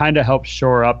kind of help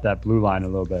shore up that blue line a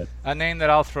little bit. A name that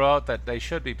I'll throw out that they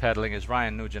should be peddling is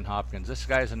Ryan Nugent-Hopkins. This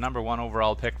guy is a number 1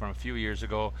 overall pick from a few years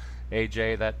ago,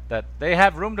 AJ, that they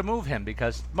have room to move him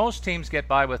because most teams get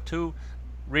by with 2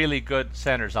 really good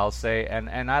centers, I'll say,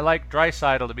 and I like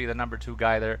Draisaitl to be the number 2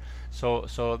 guy there.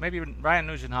 So maybe Ryan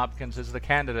Nugent-Hopkins is the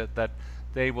candidate that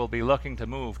they will be looking to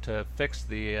move to fix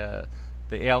the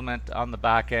ailment on the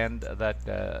back end that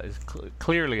is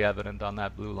clearly evident on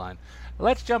that blue line.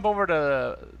 Let's jump over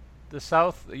to the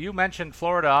south. You mentioned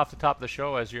Florida off the top of the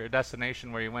show as your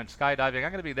destination where you went skydiving.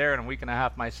 I'm going to be there in a week and a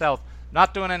half myself.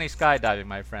 Not doing any skydiving,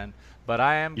 my friend, but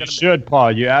I am. You should,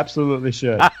 Paul. You absolutely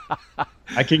should.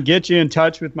 I can get you in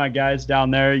touch with my guys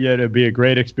down there. Yeah, it'll be a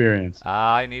great experience.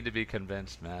 I need to be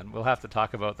convinced, man. We'll have to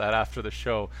talk about that after the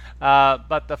show.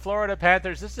 But the Florida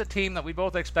Panthers, this is a team that we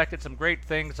both expected some great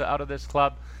things out of this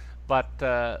club. But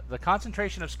the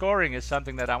concentration of scoring is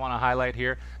something that I want to highlight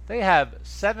here. They have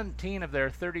 17 of their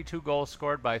 32 goals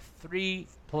scored by 3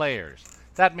 players.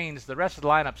 That means the rest of the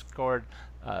lineup scored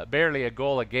barely a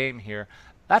goal a game here.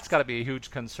 That's got to be a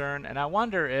huge concern. And I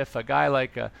wonder if a guy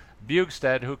like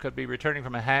Bjugstad, who could be returning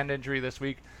from a hand injury this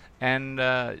week, and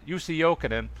Jussi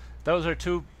Jokinen, those are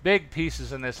 2 big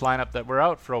pieces in this lineup that were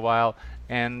out for a while.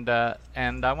 And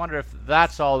I wonder if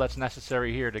that's all that's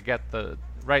necessary here to get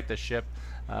right the ship.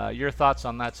 Your thoughts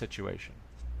on that situation?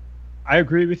 I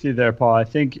agree with you there, Paul. I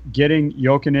think getting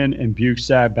Jokinen and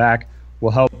Bjugstad back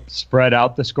will help spread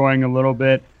out the scoring a little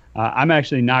bit. I'm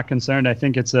actually not concerned. I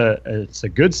think it's a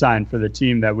good sign for the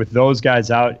team that with those guys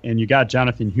out, and you got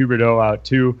Jonathan Huberdeau out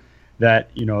too, that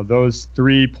those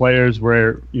 3 players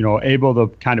were able to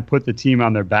kind of put the team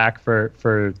on their back for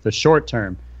the short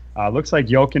term. Looks like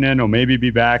Jokinen will maybe be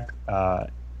back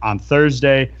on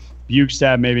Thursday.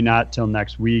 Bjugstad maybe not till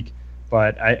next week.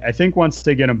 But I think once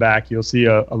they get him back, you'll see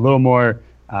a little more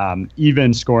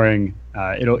even scoring.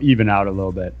 It'll even out a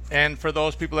little bit. And for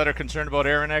those people that are concerned about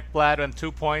Aaron Ekblad and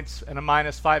 2 points and a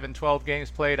 -5 in 12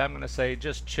 games played, I'm going to say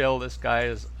just chill. This guy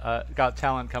has got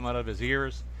talent come out of his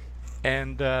ears.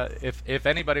 And if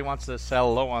anybody wants to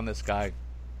sell low on this guy,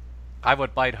 I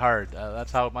would bite hard.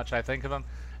 That's how much I think of him.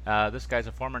 This guy's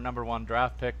a former #1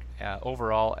 draft pick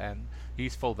overall, and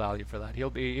he's full value for that. He'll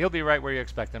be right where you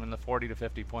expect him, in the 40 to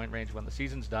 50 point range when the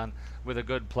season's done, with a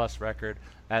good plus record,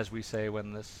 as we say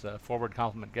when this forward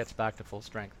complement gets back to full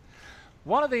strength.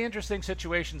 One of the interesting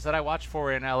situations that I watched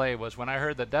for in LA was when I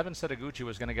heard that Devin Setoguchi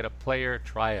was going to get a player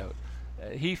tryout.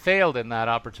 He failed in that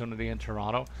opportunity in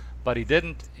Toronto, but he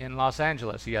didn't in Los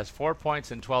Angeles. He has 4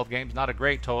 points in 12 games, not a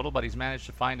great total, but he's managed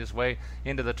to find his way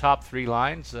into the top 3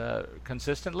 lines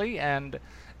consistently. And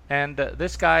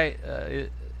this guy,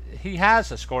 he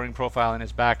has a scoring profile in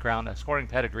his background, a scoring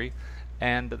pedigree,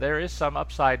 and there is some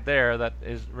upside there that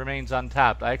remains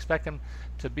untapped. I expect him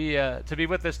to be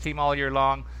with this team all year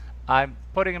long. I'm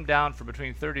putting him down for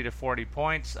between 30 to 40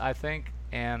 points, I think,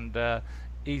 and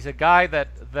he's a guy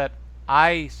that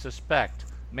I suspect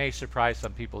may surprise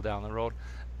some people down the road.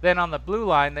 Then on the blue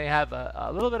line, they have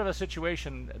a little bit of a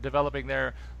situation developing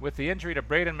there with the injury to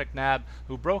Braden McNabb,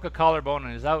 who broke a collarbone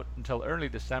and is out until early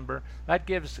December. That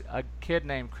gives a kid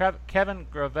named Kevin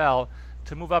Gravel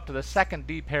to move up to the second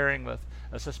D pairing, with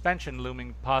a suspension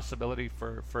looming possibility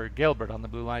for Gilbert on the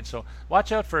blue line. So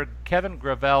watch out for Kevin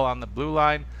Gravel on the blue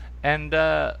line. And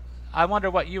I wonder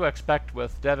what you expect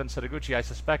with Devin Setoguchi. I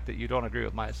suspect that you don't agree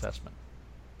with my assessment.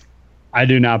 I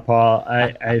do not, Paul.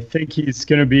 I think he's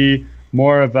going to be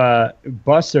more of a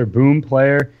bust or boom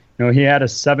player. You know, he had a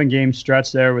 7-game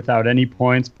stretch there without any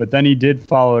points, but then he did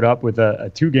follow it up with a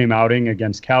 2-game outing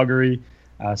against Calgary.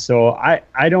 So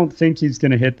I don't think he's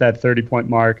going to hit that 30-point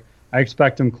mark. I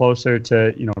expect him closer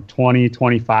to 20,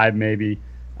 25 maybe.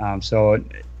 So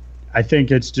I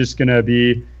think it's just going to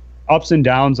be ups and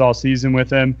downs all season with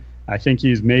him. I think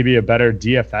he's maybe a better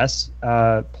DFS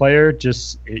player.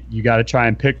 You got to try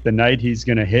and pick the night he's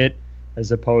going to hit,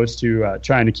 as opposed to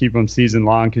trying to keep him season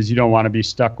long, because you don't want to be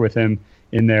stuck with him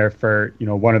in there for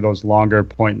one of those longer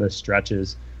pointless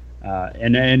stretches.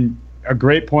 And a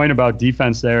great point about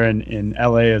defense there in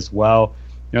LA as well.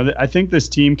 I think this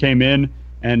team came in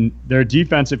and their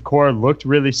defensive core looked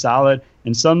really solid,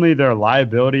 and suddenly their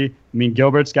liability. I mean,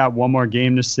 Gilbert's got one more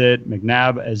game to sit.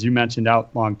 McNabb, as you mentioned, out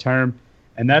long term.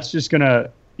 And that's just going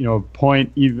to,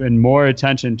 point even more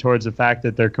attention towards the fact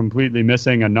that they're completely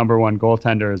missing a #1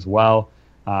 goaltender as well,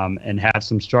 and have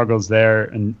some struggles there,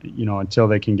 and until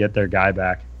they can get their guy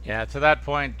back. Yeah, to that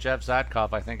point, Jeff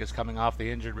Zatkov, I think, is coming off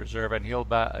the injured reserve, and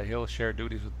he'll share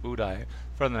duties with Budaj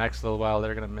for the next little while.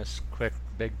 They're going to miss Quick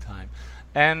big time.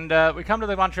 And we come to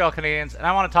the Montreal Canadiens, and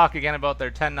I want to talk again about their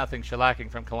 10-0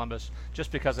 shellacking from Columbus,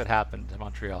 just because it happened to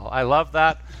Montreal. I love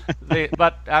that,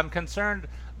 but I'm concerned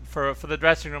for the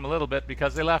dressing room a little bit,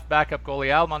 because they left backup goalie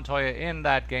Al Montoya in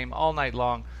that game all night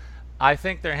long. I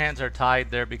think their hands are tied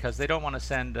there, because they don't want to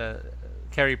send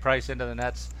Carey Price into the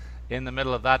nets in the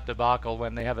middle of that debacle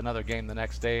when they have another game the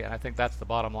next day, and I think that's the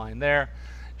bottom line there.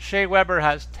 Shea Weber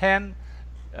has 10.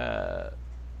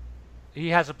 He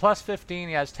has a +15.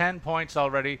 He has 10 points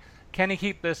already. Can he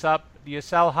keep this up? Do you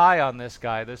sell high on this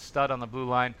guy, this stud on the blue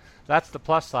line? That's the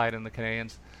plus side in the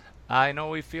Canadiens. I know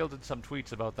we fielded some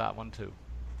tweets about that one too.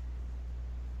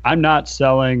 I'm not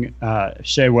selling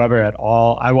Shea Weber at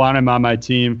all. I want him on my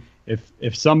team.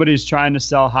 If somebody's trying to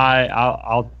sell high,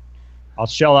 I'll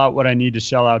shell out what I need to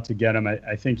shell out to get him.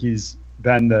 I think he's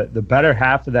been the better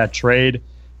half of that trade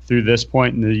through this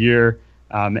point in the year,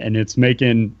 and it's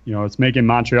making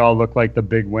Montreal look like the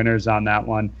big winners on that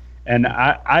one. And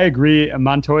I agree.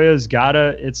 Montoya's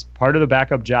it's part of the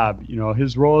backup job.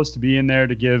 His role is to be in there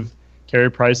to give Carey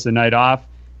Price the night off.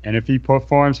 And if he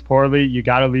performs poorly, you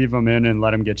got to leave him in and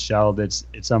let him get shelled.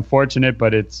 It's unfortunate,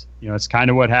 but it's kind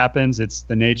of what happens. It's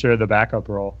the nature of the backup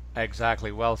role.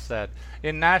 Exactly, well said.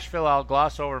 In Nashville, I'll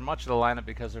gloss over much of the lineup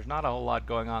because there's not a whole lot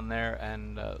going on there,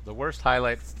 and the worst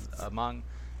highlight among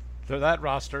that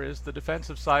roster is the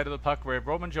defensive side of the puck, where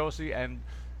Roman Josi and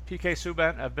PK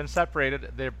Subban have been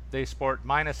separated. They sport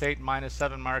 -8 and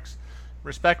 -7 marks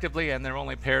respectively, and they're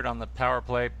only paired on the power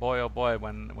play. Boy, oh boy,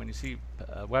 when you see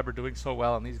Weber doing so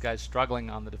well and these guys struggling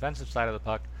on the defensive side of the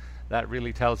puck, that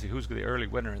really tells you who's the early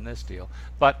winner in this deal.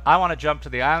 But I want to jump to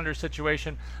the Islanders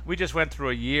situation. We just went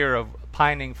through a year of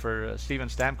pining for Steven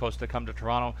Stamkos to come to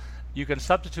Toronto. You can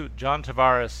substitute John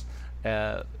Tavares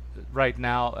right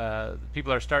now.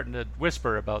 People are starting to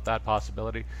whisper about that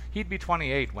possibility. He'd be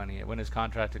 28 when his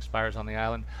contract expires on the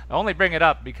island. I only bring it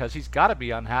up because he's got to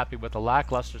be unhappy with the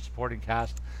lackluster supporting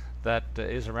cast that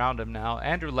is around him now.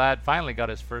 Andrew Ladd finally got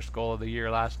his first goal of the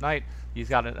year last night. He's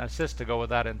got an assist to go with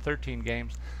that in 13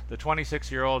 games. The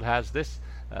 26-year-old has this.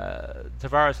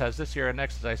 Tavares has this year and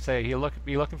next, as I say. He'll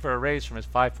be looking for a raise from his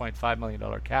 $5.5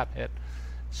 million cap hit.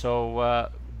 So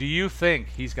do you think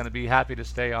he's going to be happy to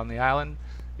stay on the island?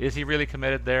 Is he really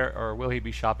committed there, or will he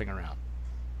be shopping around?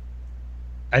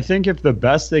 I think if the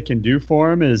best they can do for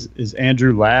him is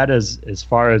Andrew Ladd as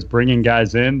far as bringing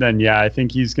guys in, then yeah, I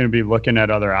think he's going to be looking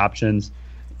at other options.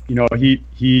 You know,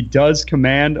 he does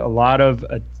command a lot of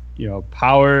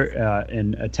power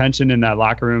and attention in that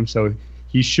locker room, so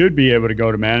he should be able to go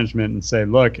to management and say,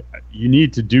 look, you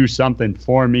need to do something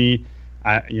for me.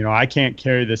 I can't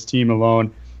carry this team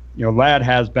alone. Ladd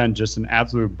has been just an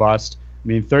absolute bust. I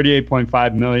mean,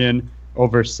 $38.5 million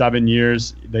over 7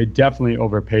 years. They definitely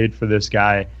overpaid for this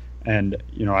guy. And,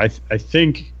 I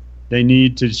think they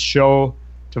need to show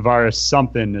Tavares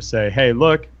something to say, hey,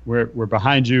 look, we're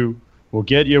behind you. We'll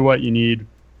get you what you need.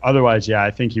 Otherwise, yeah,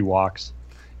 I think he walks.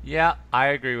 Yeah, I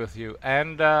agree with you.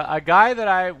 And a guy that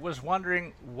I was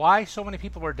wondering why so many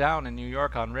people were down in New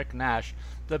York on, Rick Nash.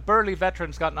 The Burley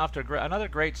veteran's gotten off to another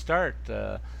great start.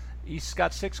 He's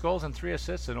got 6 goals and 3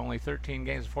 assists in only 13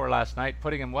 games before last night,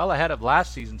 putting him well ahead of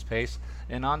last season's pace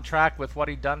and on track with what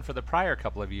he'd done for the prior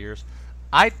couple of years.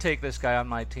 I'd take this guy on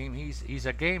my team. He's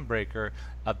a game breaker,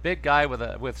 a big guy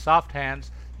with soft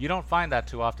hands. You don't find that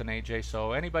too often, AJ.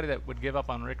 So anybody that would give up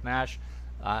on Rick Nash,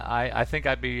 I think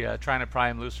I'd be trying to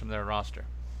pry him loose from their roster.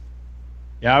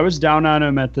 Yeah, I was down on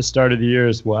him at the start of the year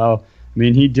as well. I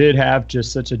mean, he did have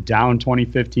just such a down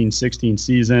 2015-16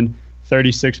 season,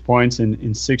 36 points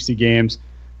in 60 games.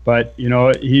 But,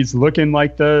 he's looking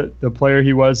like the player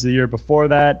he was the year before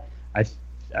that.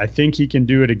 I think he can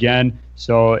do it again.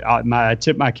 So I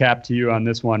tip my cap to you on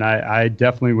this one. I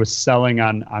definitely was selling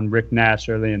on Rick Nash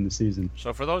early in the season.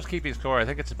 So for those keeping score, I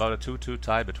think it's about a 2-2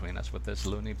 tie between us with this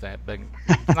loony thing.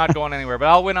 It's not going anywhere, but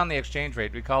I'll win on the exchange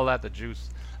rate. We call that the juice,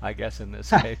 I guess, in this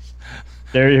case.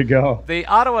 There you go. The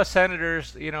Ottawa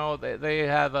Senators, they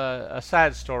have a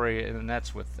sad story in the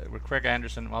Nets with Craig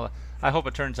Anderson. Well, I hope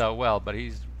it turns out well, but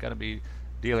he's going to be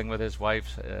dealing with his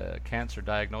wife's cancer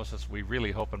diagnosis. We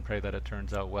really hope and pray that it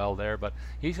turns out well there, but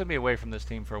he's going to be away from this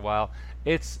team for a while.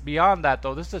 It's beyond that,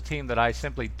 though. This is a team that I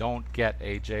simply don't get,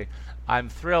 AJ. I'm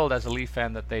thrilled as a Leaf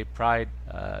fan that they pried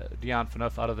Dion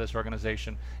Phaneuf out of this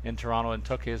organization in Toronto and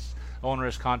took his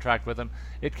onerous contract with him.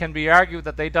 It can be argued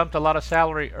that they dumped a lot of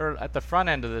salary at the front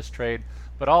end of this trade,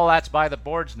 but all that's by the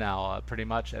boards now, pretty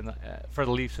much, and for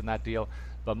the Leafs in that deal.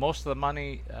 But most of the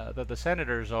money that the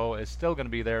Senators owe is still going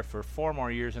to be there for 4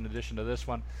 more years in addition to this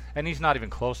one, and he's not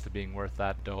even close to being worth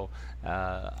that dough.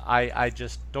 I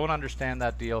just don't understand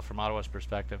that deal from Ottawa's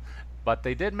perspective. But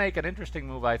they did make an interesting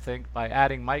move, I think, by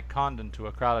adding Mike Condon to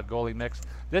a crowded goalie mix.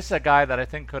 This is a guy that I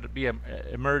think could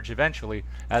emerge eventually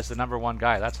as the number 1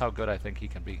 guy. That's how good I think he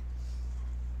can be.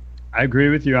 I agree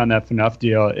with you on that Phaneuf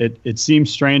deal. It seemed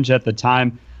strange at the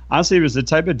time. Honestly, it was the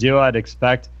type of deal I'd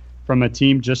expect from a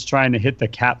team just trying to hit the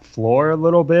cap floor a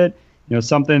little bit.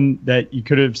 Something that you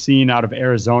could have seen out of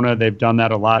Arizona. They've done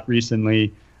that a lot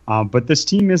recently. But this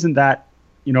team isn't that,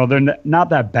 they're not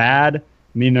that bad.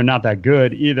 I mean, they're not that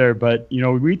good either. But,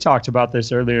 we talked about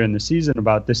this earlier in the season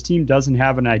about this team doesn't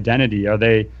have an identity. Are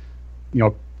they,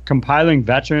 compiling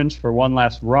veterans for one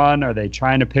last run? Are they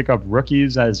trying to pick up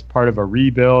rookies as part of a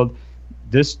rebuild?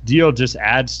 This deal just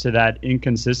adds to that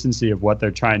inconsistency of what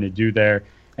they're trying to do there.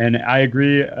 And I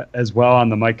agree as well on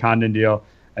the Mike Condon deal.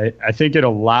 I think it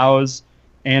allows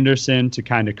Anderson to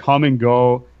kind of come and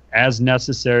go as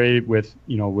necessary with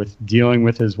dealing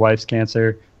with his wife's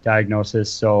cancer diagnosis.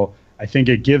 So I think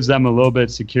it gives them a little bit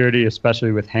of security,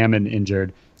 especially with Hammond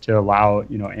injured, to allow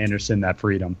Anderson that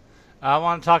freedom. I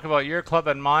want to talk about your club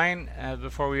and mine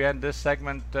before we end this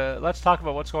segment. Let's talk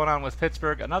about what's going on with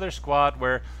Pittsburgh, another squad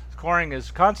where scoring is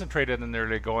concentrated in the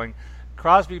early going.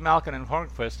 Crosby, Malkin, and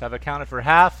Hornqvist have accounted for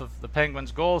half of the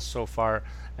Penguins' goals so far,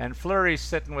 and Fleury's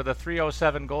sitting with a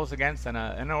 .307 goals against and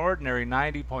an ordinary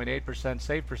 90.8%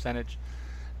 save percentage.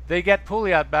 They get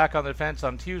Pouliot back on the defense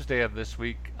on Tuesday of this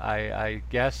week, I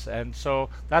guess, and so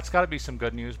that's got to be some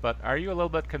good news. But are you a little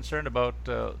bit concerned about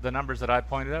the numbers that I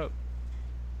pointed out?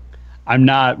 I'm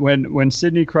not. When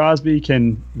Sidney Crosby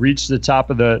can reach the top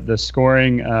of the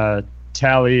scoring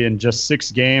tally in just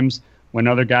 6 games, when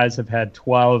other guys have had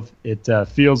 12, it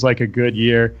feels like a good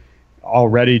year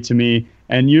already to me.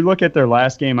 And you look at their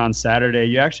last game on Saturday,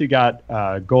 you actually got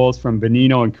goals from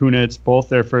Bonino and Kunitz, both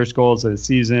their first goals of the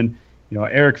season.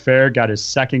 Eric Fair got his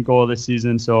second goal this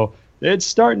season, so it's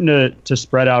starting to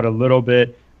spread out a little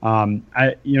bit.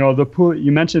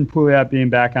 You mentioned Pouliot being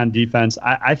back on defense.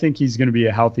 I think he's going to be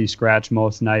a healthy scratch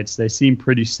most nights. They seem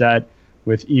pretty set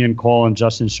with Ian Cole and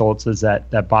Justin Schultz as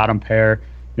that bottom pair.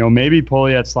 Maybe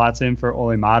Pouliot slots in for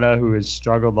Olimata, who has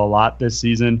struggled a lot this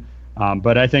season.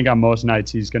 But I think on most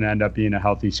nights he's going to end up being a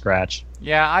healthy scratch.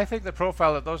 Yeah, I think the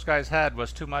profile that those guys had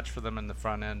was too much for them in the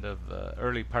front end of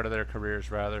early part of their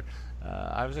careers, rather.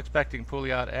 I was expecting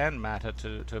Pouliot and Mata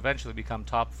to eventually become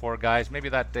top 4 guys. Maybe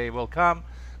that day will come,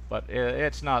 but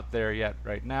it's not there yet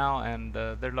right now, and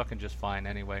they're looking just fine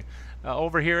anyway.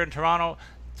 Over here in Toronto,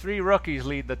 3 rookies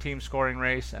lead the team scoring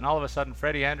race, and all of a sudden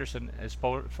Freddie Anderson is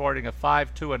sporting a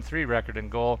 5-2-3 record in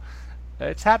goal.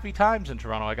 It's happy times in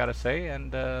Toronto, I got to say,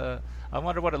 and I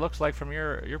wonder what it looks like from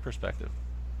your perspective.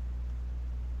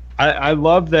 I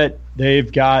love that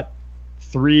they've got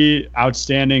 3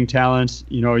 outstanding talents.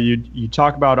 You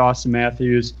talk about Austin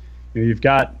Matthews. You've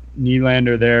got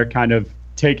Nylander there kind of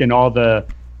taking all the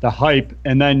hype,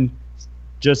 and then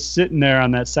just sitting there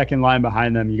on that second line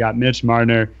behind them, you got Mitch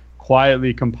Marner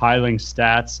quietly compiling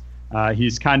stats.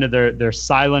 He's kind of their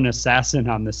silent assassin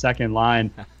on the second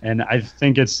line, and I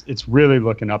think it's really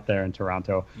looking up there in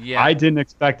Toronto. Yeah. I didn't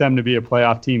expect them to be a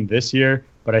playoff team this year,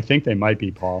 but I think they might be,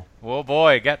 Paul. Oh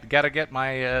boy, gotta get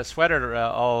my sweater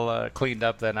all cleaned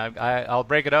up. Then I'll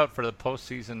break it out for the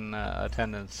postseason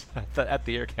attendance at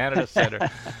the Air Canada Centre.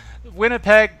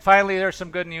 Winnipeg, finally, there's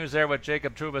some good news there with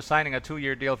Jacob Trouba signing a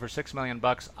 2-year deal for $6 million.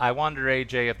 I wonder,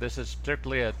 AJ, if this is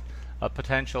strictly a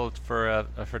potential for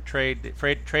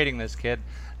trading this kid.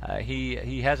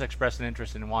 He has expressed an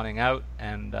interest in wanting out,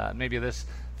 and maybe this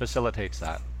facilitates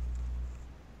that.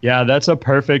 Yeah, that's a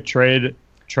perfect trade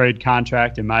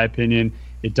contract, in my opinion.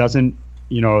 It doesn't,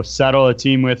 settle a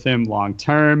team with him long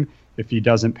term if he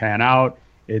doesn't pan out.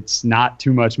 It's not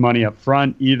too much money up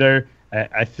front either.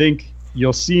 I think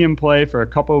you'll see him play for a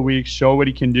couple of weeks, show what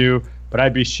he can do, but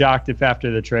I'd be shocked if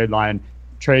after the trade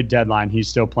deadline he's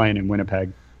still playing in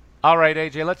Winnipeg. All right,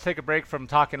 AJ, let's take a break from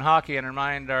talking hockey and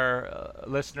remind our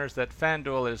listeners that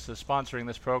FanDuel is sponsoring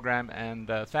this program, and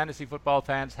fantasy football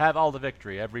fans have all the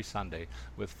victory every Sunday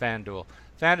with FanDuel.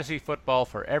 Fantasy football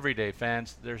for everyday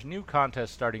fans. There's new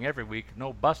contests starting every week.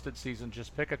 No busted season.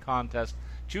 Just pick a contest,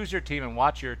 choose your team, and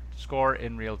watch your score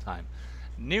in real time.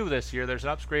 New this year, there's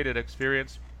an upgraded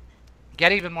experience.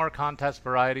 Get even more contest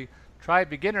variety. Try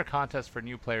beginner contests for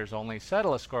new players only.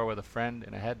 Settle a score with a friend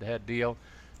in a head-to-head deal.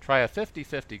 Try a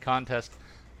 50-50 contest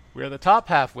where the top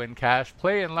half win cash.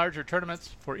 Play in larger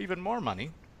tournaments for even more money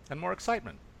and more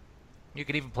excitement. You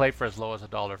can even play for as low as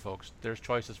 $1, folks. There's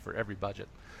choices for every budget.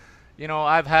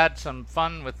 I've had some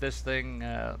fun with this thing.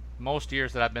 Most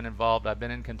years that I've been involved, I've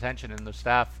been in contention in the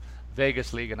Staff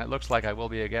Vegas League, and it looks like I will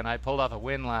be again. I pulled off a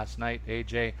win last night,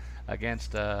 AJ,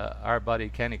 against our buddy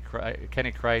Kenny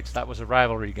Kreitz. That was a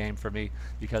rivalry game for me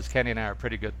because Kenny and I are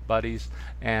pretty good buddies,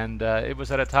 and it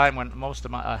was at a time when most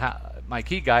of my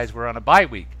key guys were on a bye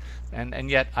week, and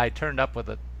yet I turned up with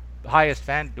the highest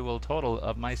FanDuel total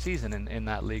of my season in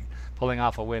that league, pulling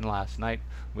off a win last night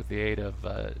with the aid of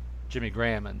Jimmy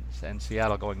Graham and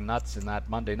Seattle going nuts in that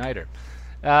Monday nighter.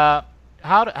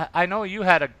 I know you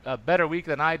had a better week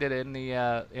than I did in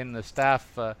the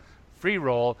staff free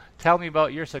roll. Tell me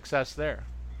about your success there.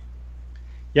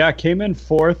 Yeah, I came in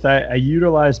 4th. I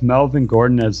utilized Melvin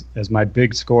Gordon as my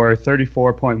big scorer,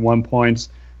 34.1 points,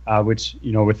 which,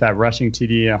 with that rushing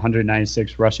TD,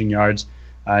 196 rushing yards.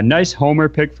 Nice homer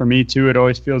pick for me, too. It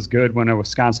always feels good when a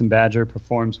Wisconsin Badger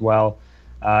performs well.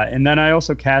 And then I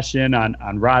also cashed in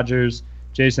on Rogers,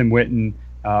 Jason Witten,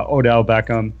 Odell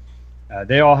Beckham.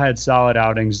 They all had solid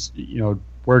outings,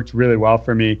 worked really well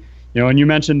for me. And you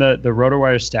mentioned the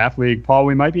RotoWire Staff League. Paul,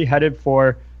 we might be headed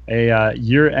for a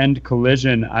year-end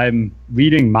collision. I'm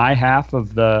leading my half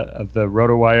of the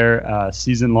RotoWire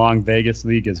season-long Vegas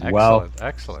League as well.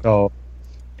 Excellent. So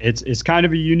it's kind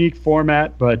of a unique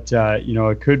format, but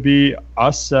it could be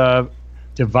us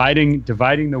dividing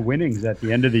the winnings at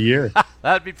the end of the year.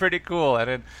 That'd be pretty cool.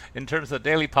 And in terms of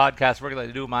daily podcasts, we're going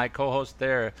to do my co-host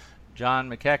there,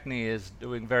 John McKechnie, is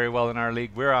doing very well in our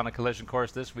league. We're on a collision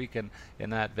course this week in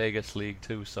that Vegas league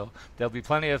too. So there'll be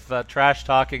plenty of trash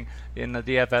talking in the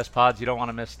DFS pods. You don't want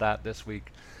to miss that this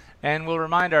week. And we'll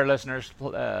remind our listeners,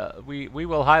 we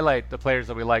will highlight the players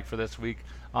that we like for this week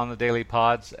on the daily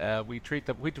pods. We tweet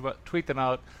them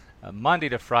out Monday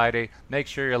to Friday. Make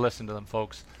sure you listen to them,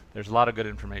 folks. There's a lot of good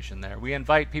information there. We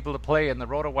invite people to play in the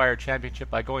RotoWire Championship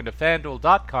by going to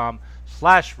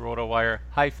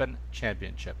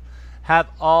FanDuel.com/RotoWire-Championship. Have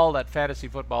all that fantasy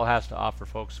football has to offer,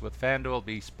 folks, with FanDuel.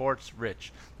 Be sports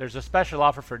rich. There's a special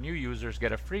offer for new users.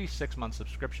 Get a free 6-month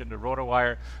subscription to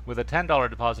RotoWire with a $10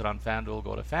 deposit on FanDuel.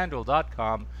 Go to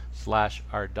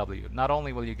FanDuel.com/RW. Not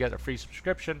only will you get a free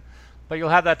subscription, but you'll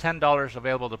have that $10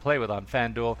 available to play with on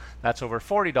FanDuel. That's over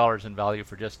 $40 in value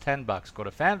for just $10. Go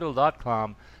to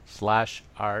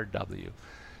FanDuel.com/RW.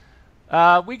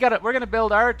 We're going to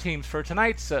build our teams for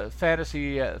tonight's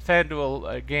fantasy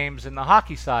FanDuel games in the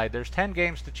hockey side. There's 10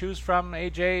 games to choose from.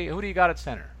 AJ, who do you got at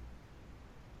center?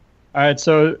 All right,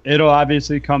 so it'll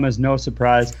obviously come as no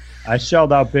surprise. I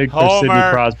shelled out big for Sidney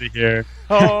Crosby here.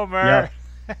 Homer.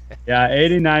 Yeah,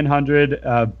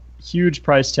 8,900, huge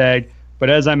price tag. But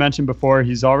as I mentioned before,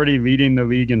 he's already leading the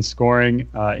league in scoring,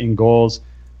 in goals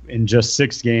in just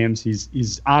 6 games.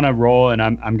 He's on a roll, and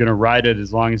I'm going to ride it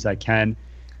as long as I can.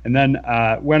 And then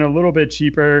went a little bit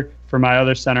cheaper for my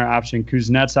other center option,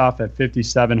 Kuznetsov at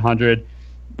 5,700.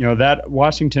 You know, that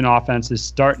Washington offense is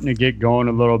starting to get going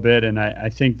a little bit, and I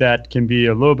think that can be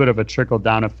a little bit of a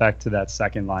trickle-down effect to that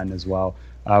second line as well.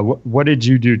 What did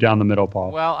you do down the middle,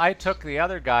 Paul? Well, I took the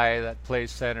other guy that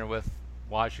plays center with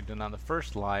Washington on the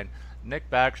first line,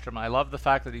 Nick Backstrom. I love the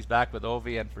fact that he's back with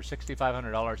Ovi, and for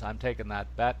 $6,500, I'm taking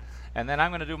that bet. And then I'm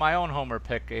going to do my own homer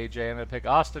pick, AJ. I'm going to pick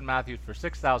Austin Matthews for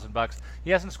 $6,000. He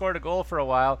hasn't scored a goal for a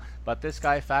while, but this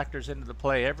guy factors into the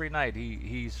play every night.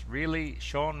 He's really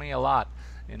shown me a lot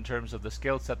in terms of the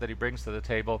skill set that he brings to the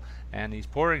table, and he's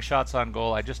pouring shots on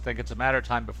goal. I just think it's a matter of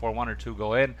time before 1 or 2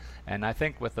 go in, and I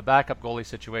think with the backup goalie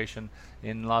situation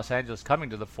in Los Angeles coming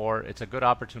to the fore, it's a good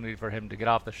opportunity for him to get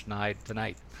off the schneid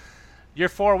tonight. Your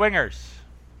 4 wingers.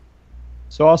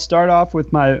 So I'll start off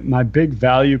with my big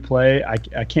value play.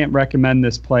 I can't recommend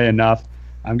this play enough.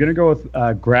 I'm going to go with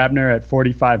Grabner at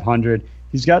 4,500.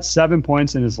 He's got 7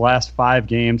 points in his last 5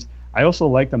 games. I also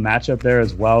like the matchup there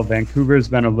as well. Vancouver's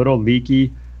been a little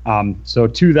leaky. So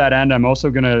to that end, I'm also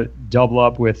going to double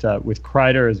up with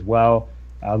Kreider as well.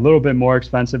 A little bit more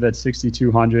expensive at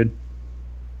 6,200.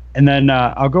 And then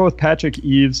I'll go with Patrick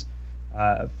Eaves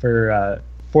for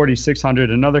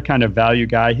 4,600, another kind of value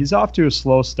guy. He's off to a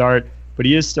slow start, but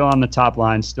he is still on the top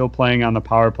line, still playing on the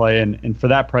power play, and for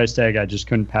that price tag, I just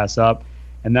couldn't pass up.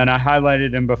 And then I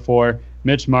highlighted him before,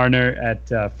 Mitch Marner at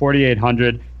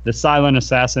 4,800, the silent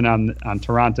assassin on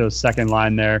Toronto's second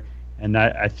line there. And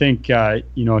I think,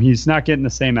 he's not getting the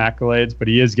same accolades, but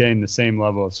he is getting the same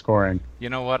level of scoring. You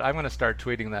know what? I'm going to start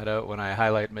tweeting that out when I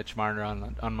highlight Mitch Marner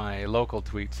on my local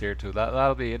tweets here, too.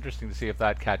 That'll be interesting to see if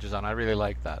that catches on. I really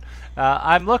like that.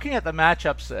 I'm looking at the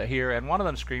matchups here, and one of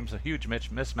them screams a huge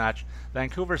mismatch.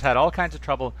 Vancouver's had all kinds of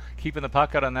trouble keeping the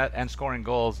puck out on net and scoring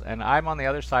goals, and I'm on the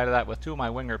other side of that with 2 of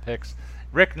my winger picks.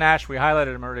 Rick Nash, we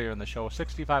highlighted him earlier in the show,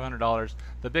 $6,500.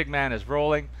 The big man is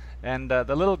rolling. And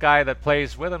the little guy that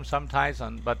plays with him sometimes,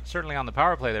 but certainly on the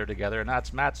power play they're together, and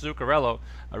that's Matt Zuccarello,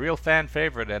 a real fan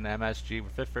favorite in MSG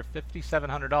for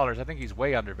 $5,700. I think he's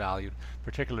way undervalued,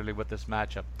 particularly with this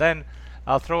matchup. Then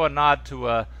I'll throw a nod to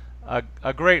a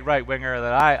great right winger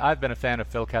that I've been a fan of,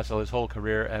 Phil Kessel, his whole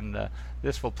career, and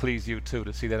this will please you too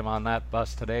to see them on that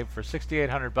bus today for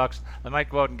 $6,800. I might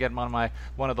go out and get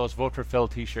one of those Vote for Phil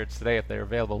T-shirts today if they're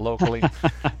available locally.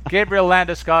 Gabriel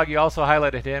Landeskog, you also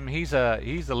highlighted him. He's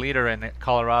a leader in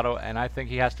Colorado, and I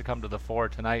think he has to come to the fore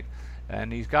tonight.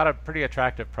 And he's got a pretty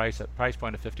attractive price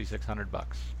point of $5,600.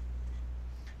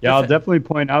 Yeah, I'll definitely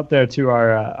point out there to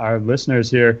our listeners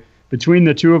here. Between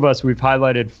the two of us, we've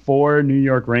highlighted 4 New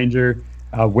York Ranger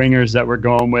wingers that we're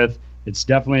going with. It's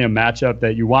definitely a matchup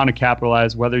that you want to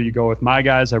capitalize, whether you go with my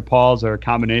guys or Paul's or a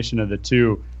combination of the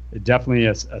two. It's definitely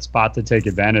a spot to take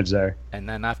advantage there. And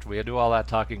then after we do all that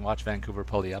talking, watch Vancouver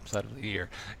pull the upset of the year.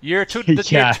 Year 2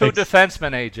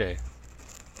 defenseman, AJ.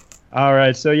 All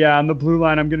right, so yeah, on the blue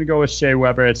line, I'm going to go with Shea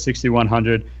Weber at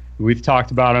 6,100. We've talked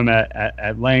about him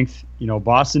at length. You know,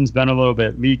 Boston's been a little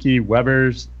bit leaky.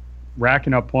 Weber's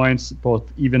racking up points,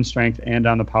 both even strength and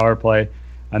on the power play.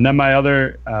 And then my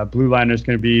other blue liner is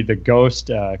going to be the Ghost.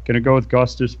 Going to go with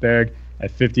Gostisberg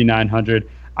at 5,900.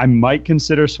 I might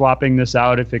consider swapping this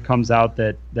out if it comes out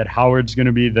that Howard's going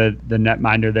to be the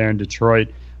netminder there in Detroit.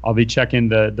 I'll be checking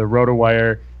the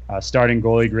RotoWire starting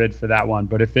goalie grid for that one.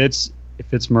 But if it's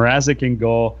Mrazek in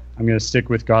goal, I'm going to stick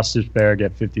with Gostisberg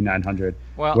at 5,900.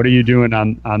 Well, what are you doing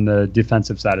on the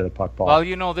defensive side of the puck, Paul?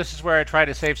 Well, this is where I try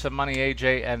to save some money,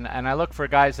 AJ, and I look for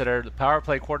guys that are the power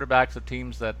play quarterbacks of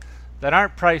teams that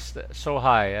aren't priced so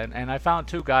high. And I found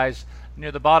 2 guys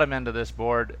near the bottom end of this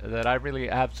board that I really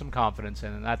have some confidence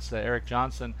in, and that's Eric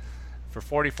Johnson for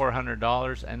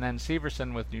 $4,400, and then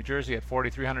Severson with New Jersey at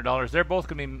 $4,300. They're both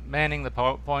going to be manning the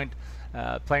point,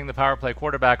 playing the power play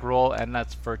quarterback role, and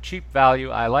that's for cheap value.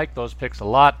 I like those picks a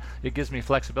lot. It gives me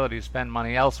flexibility to spend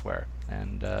money elsewhere.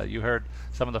 And you heard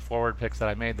some of the forward picks that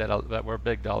I made that were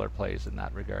big dollar plays in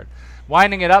that regard.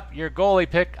 Winding it up, your goalie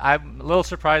pick. I'm a little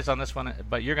surprised on this one,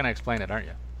 but you're going to explain it, aren't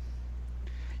you?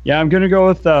 Yeah, I'm going to go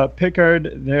with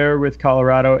Pickard there with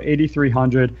Colorado,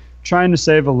 8,300. Trying to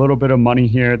save a little bit of money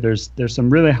here. There's some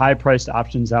really high-priced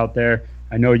options out there.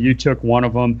 I know you took one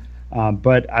of them.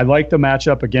 But I like the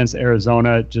matchup against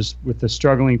Arizona, just with the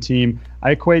struggling team.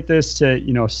 I equate this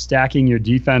to, stacking your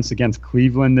defense against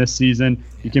Cleveland this season.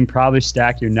 You can probably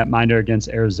stack your netminder against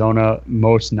Arizona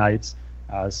most nights.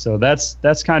 So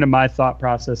that's kind of my thought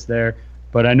process there.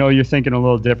 But I know you're thinking a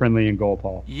little differently in goal,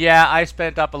 Paul. Yeah, I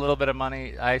spent up a little bit of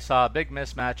money. I saw a big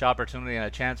mismatch opportunity and a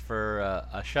chance for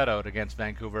a shutout against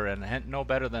Vancouver, and no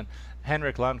better than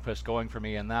Henrik Lundqvist going for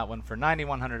me in that one for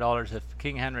 $9,100. If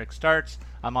King Henrik starts,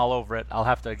 I'm all over it. I'll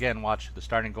have to again watch the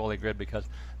starting goalie grid because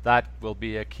that will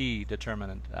be a key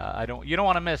determinant. You don't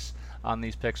want to miss on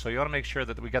these picks, so you want to make sure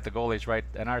that we get the goalies right,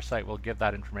 and our site will give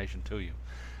that information to you.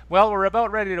 Well, we're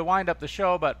about ready to wind up the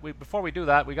show, but before we do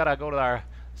that, we got to go to our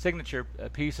signature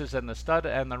pieces and the stud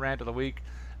and the rant of the week.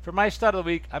 For my stud of the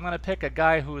week, I'm going to pick a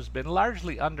guy who has been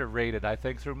largely underrated, I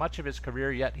think, through much of his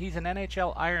career, yet he's an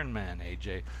NHL Ironman,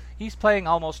 AJ. He's playing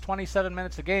almost 27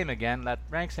 minutes a game again. That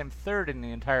ranks him third in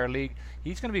the entire league.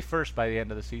 He's going to be first by the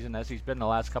end of the season, as he's been the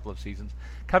last couple of seasons.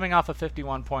 Coming off a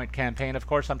 51-point campaign, of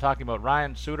course, I'm talking about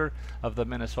Ryan Suter of the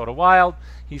Minnesota Wild.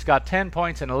 He's got 10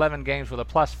 points in 11 games with a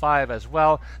 +5 as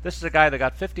well. This is a guy that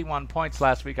got 51 points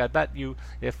last week. I bet you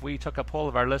if we took a poll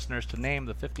of our listeners to name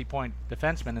the 50-point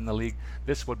defenseman in the league,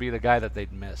 this would be the guy that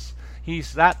they'd miss.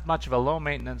 He's that much of a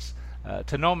low-maintenance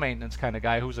to no-maintenance kind of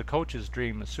guy who's a coach's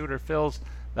dream. Suter fills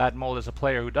that mold as a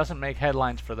player who doesn't make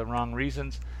headlines for the wrong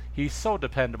reasons. He's so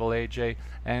dependable, AJ,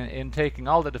 and in taking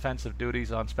all the defensive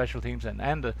duties on special teams and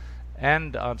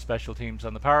on special teams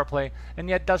on the power play, and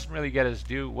yet doesn't really get his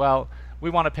due. Well, we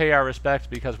want to pay our respects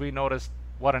because we noticed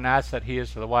what an asset he is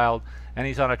for the Wild, and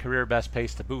he's on a career best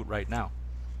pace to boot right now.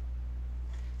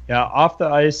 Yeah, off the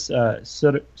ice,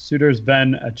 Suter's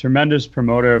been a tremendous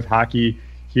promoter of hockey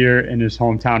here in his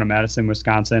hometown of Madison,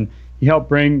 Wisconsin. He helped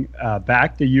bring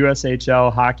back the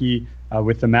USHL hockey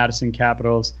with the Madison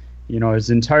Capitals. His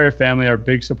entire family are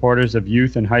big supporters of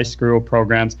youth and high school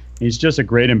programs. He's just a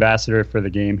great ambassador for the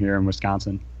game here in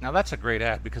Wisconsin. Now that's a great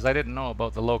ad because I didn't know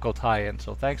about the local tie-in,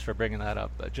 so thanks for bringing that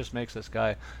up. It just makes this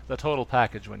guy the total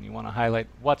package when you want to highlight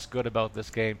what's good about this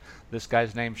game. This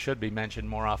guy's name should be mentioned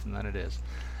more often than it is.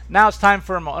 Now it's time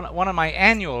for one of my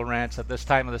annual rants at this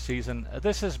time of the season.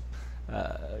 This is,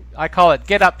 I call it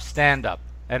Get Up, Stand Up,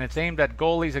 and it's aimed at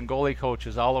goalies and goalie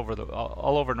coaches all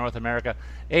over North America.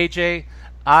 AJ,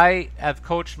 I have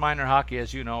coached minor hockey,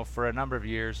 as you know, for a number of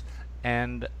years,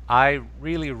 and I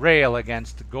really rail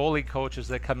against goalie coaches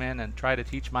that come in and try to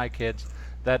teach my kids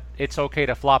that it's okay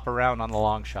to flop around on the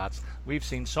long shots. We've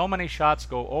seen so many shots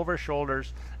go over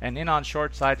shoulders and in on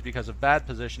short sides because of bad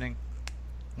positioning,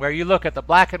 where you look at the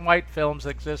black and white films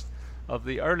that exist of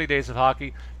the early days of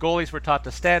hockey, goalies were taught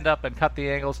to stand up and cut the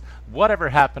angles. Whatever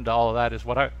happened to all of that is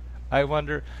what I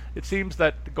wonder. It seems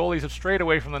that the goalies have strayed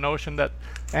away from the notion that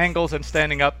angles and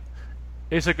standing up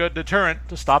is a good deterrent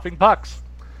to stopping pucks.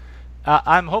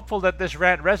 I'm hopeful that this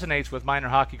rant resonates with minor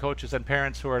hockey coaches and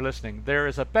parents who are listening. There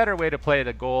is a better way to play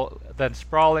the goal than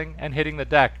sprawling and hitting the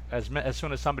deck as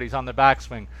soon as somebody's on the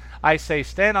backswing. I say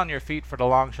stand on your feet for the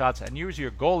long shots and use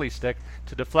your goalie stick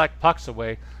to deflect pucks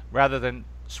away rather than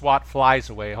swat flies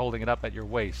away, holding it up at your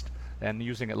waist and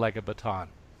using it like a baton.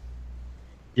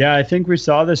 Yeah, I think we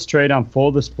saw this trade on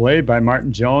full display by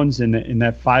Martin Jones in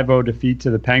that 5-0 defeat to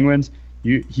the Penguins.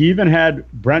 He even had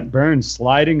Brent Burns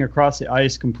sliding across the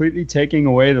ice, completely taking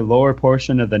away the lower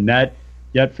portion of the net.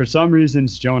 Yet for some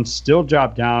reasons, Jones still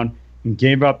dropped down and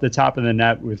gave up the top of the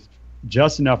net with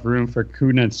just enough room for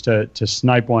Kunitz to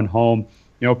snipe one home.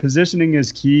 Positioning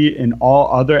is key in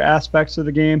all other aspects of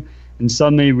the game, and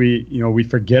suddenly we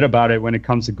forget about it when it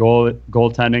comes to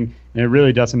goaltending, and it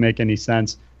really doesn't make any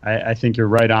sense. I think you're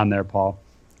right on there, Paul.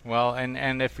 Well,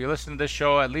 and if you listen to this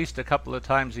show at least a couple of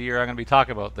times a year, I'm going to be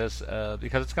talking about this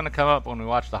because it's going to come up when we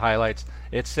watch the highlights.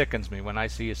 It sickens me when I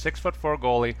see a 6'4"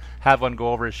 goalie have one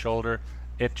go over his shoulder.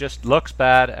 It just looks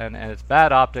bad, and it's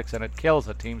bad optics, and it kills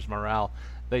a team's morale.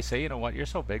 They say, you know what, you're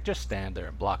so big, just stand there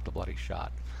and block the bloody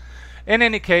shot. In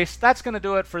any case, that's going to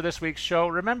do it for this week's show.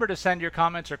 Remember to send your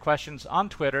comments or questions on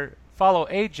Twitter. Follow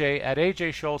AJ at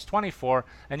AJ Scholes24,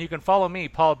 and you can follow me,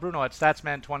 Paul Bruno, at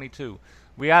Statsman22.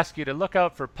 We ask you to look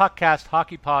out for Puckcast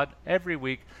Hockey Pod every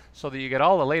week so that you get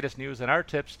all the latest news and our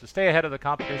tips to stay ahead of the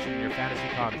competition in your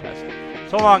fantasy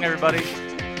contest. So long, everybody.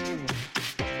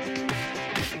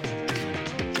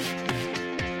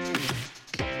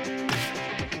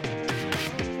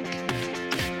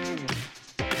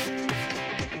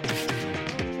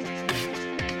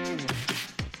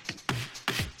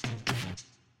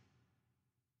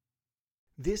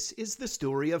 This is the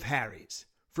story of Harry's.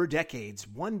 For decades,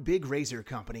 one big razor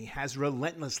company has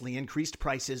relentlessly increased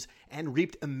prices and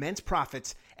reaped immense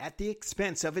profits at the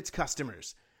expense of its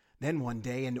customers. Then one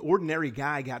day, an ordinary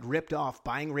guy got ripped off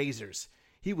buying razors.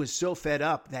 He was so fed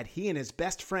up that he and his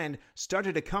best friend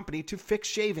started a company to fix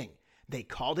shaving. They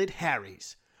called it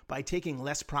Harry's. By taking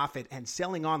less profit and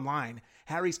selling online,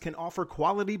 Harry's can offer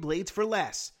quality blades for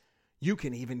less. You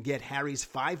can even get Harry's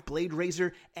 5-blade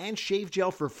razor and shave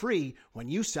gel for free when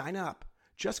you sign up.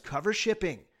 Just cover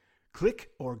shipping.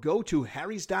 Click or go to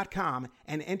harrys.com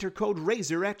and enter code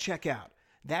RAZOR at checkout.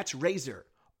 That's RAZOR,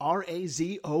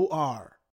 R-A-Z-O-R.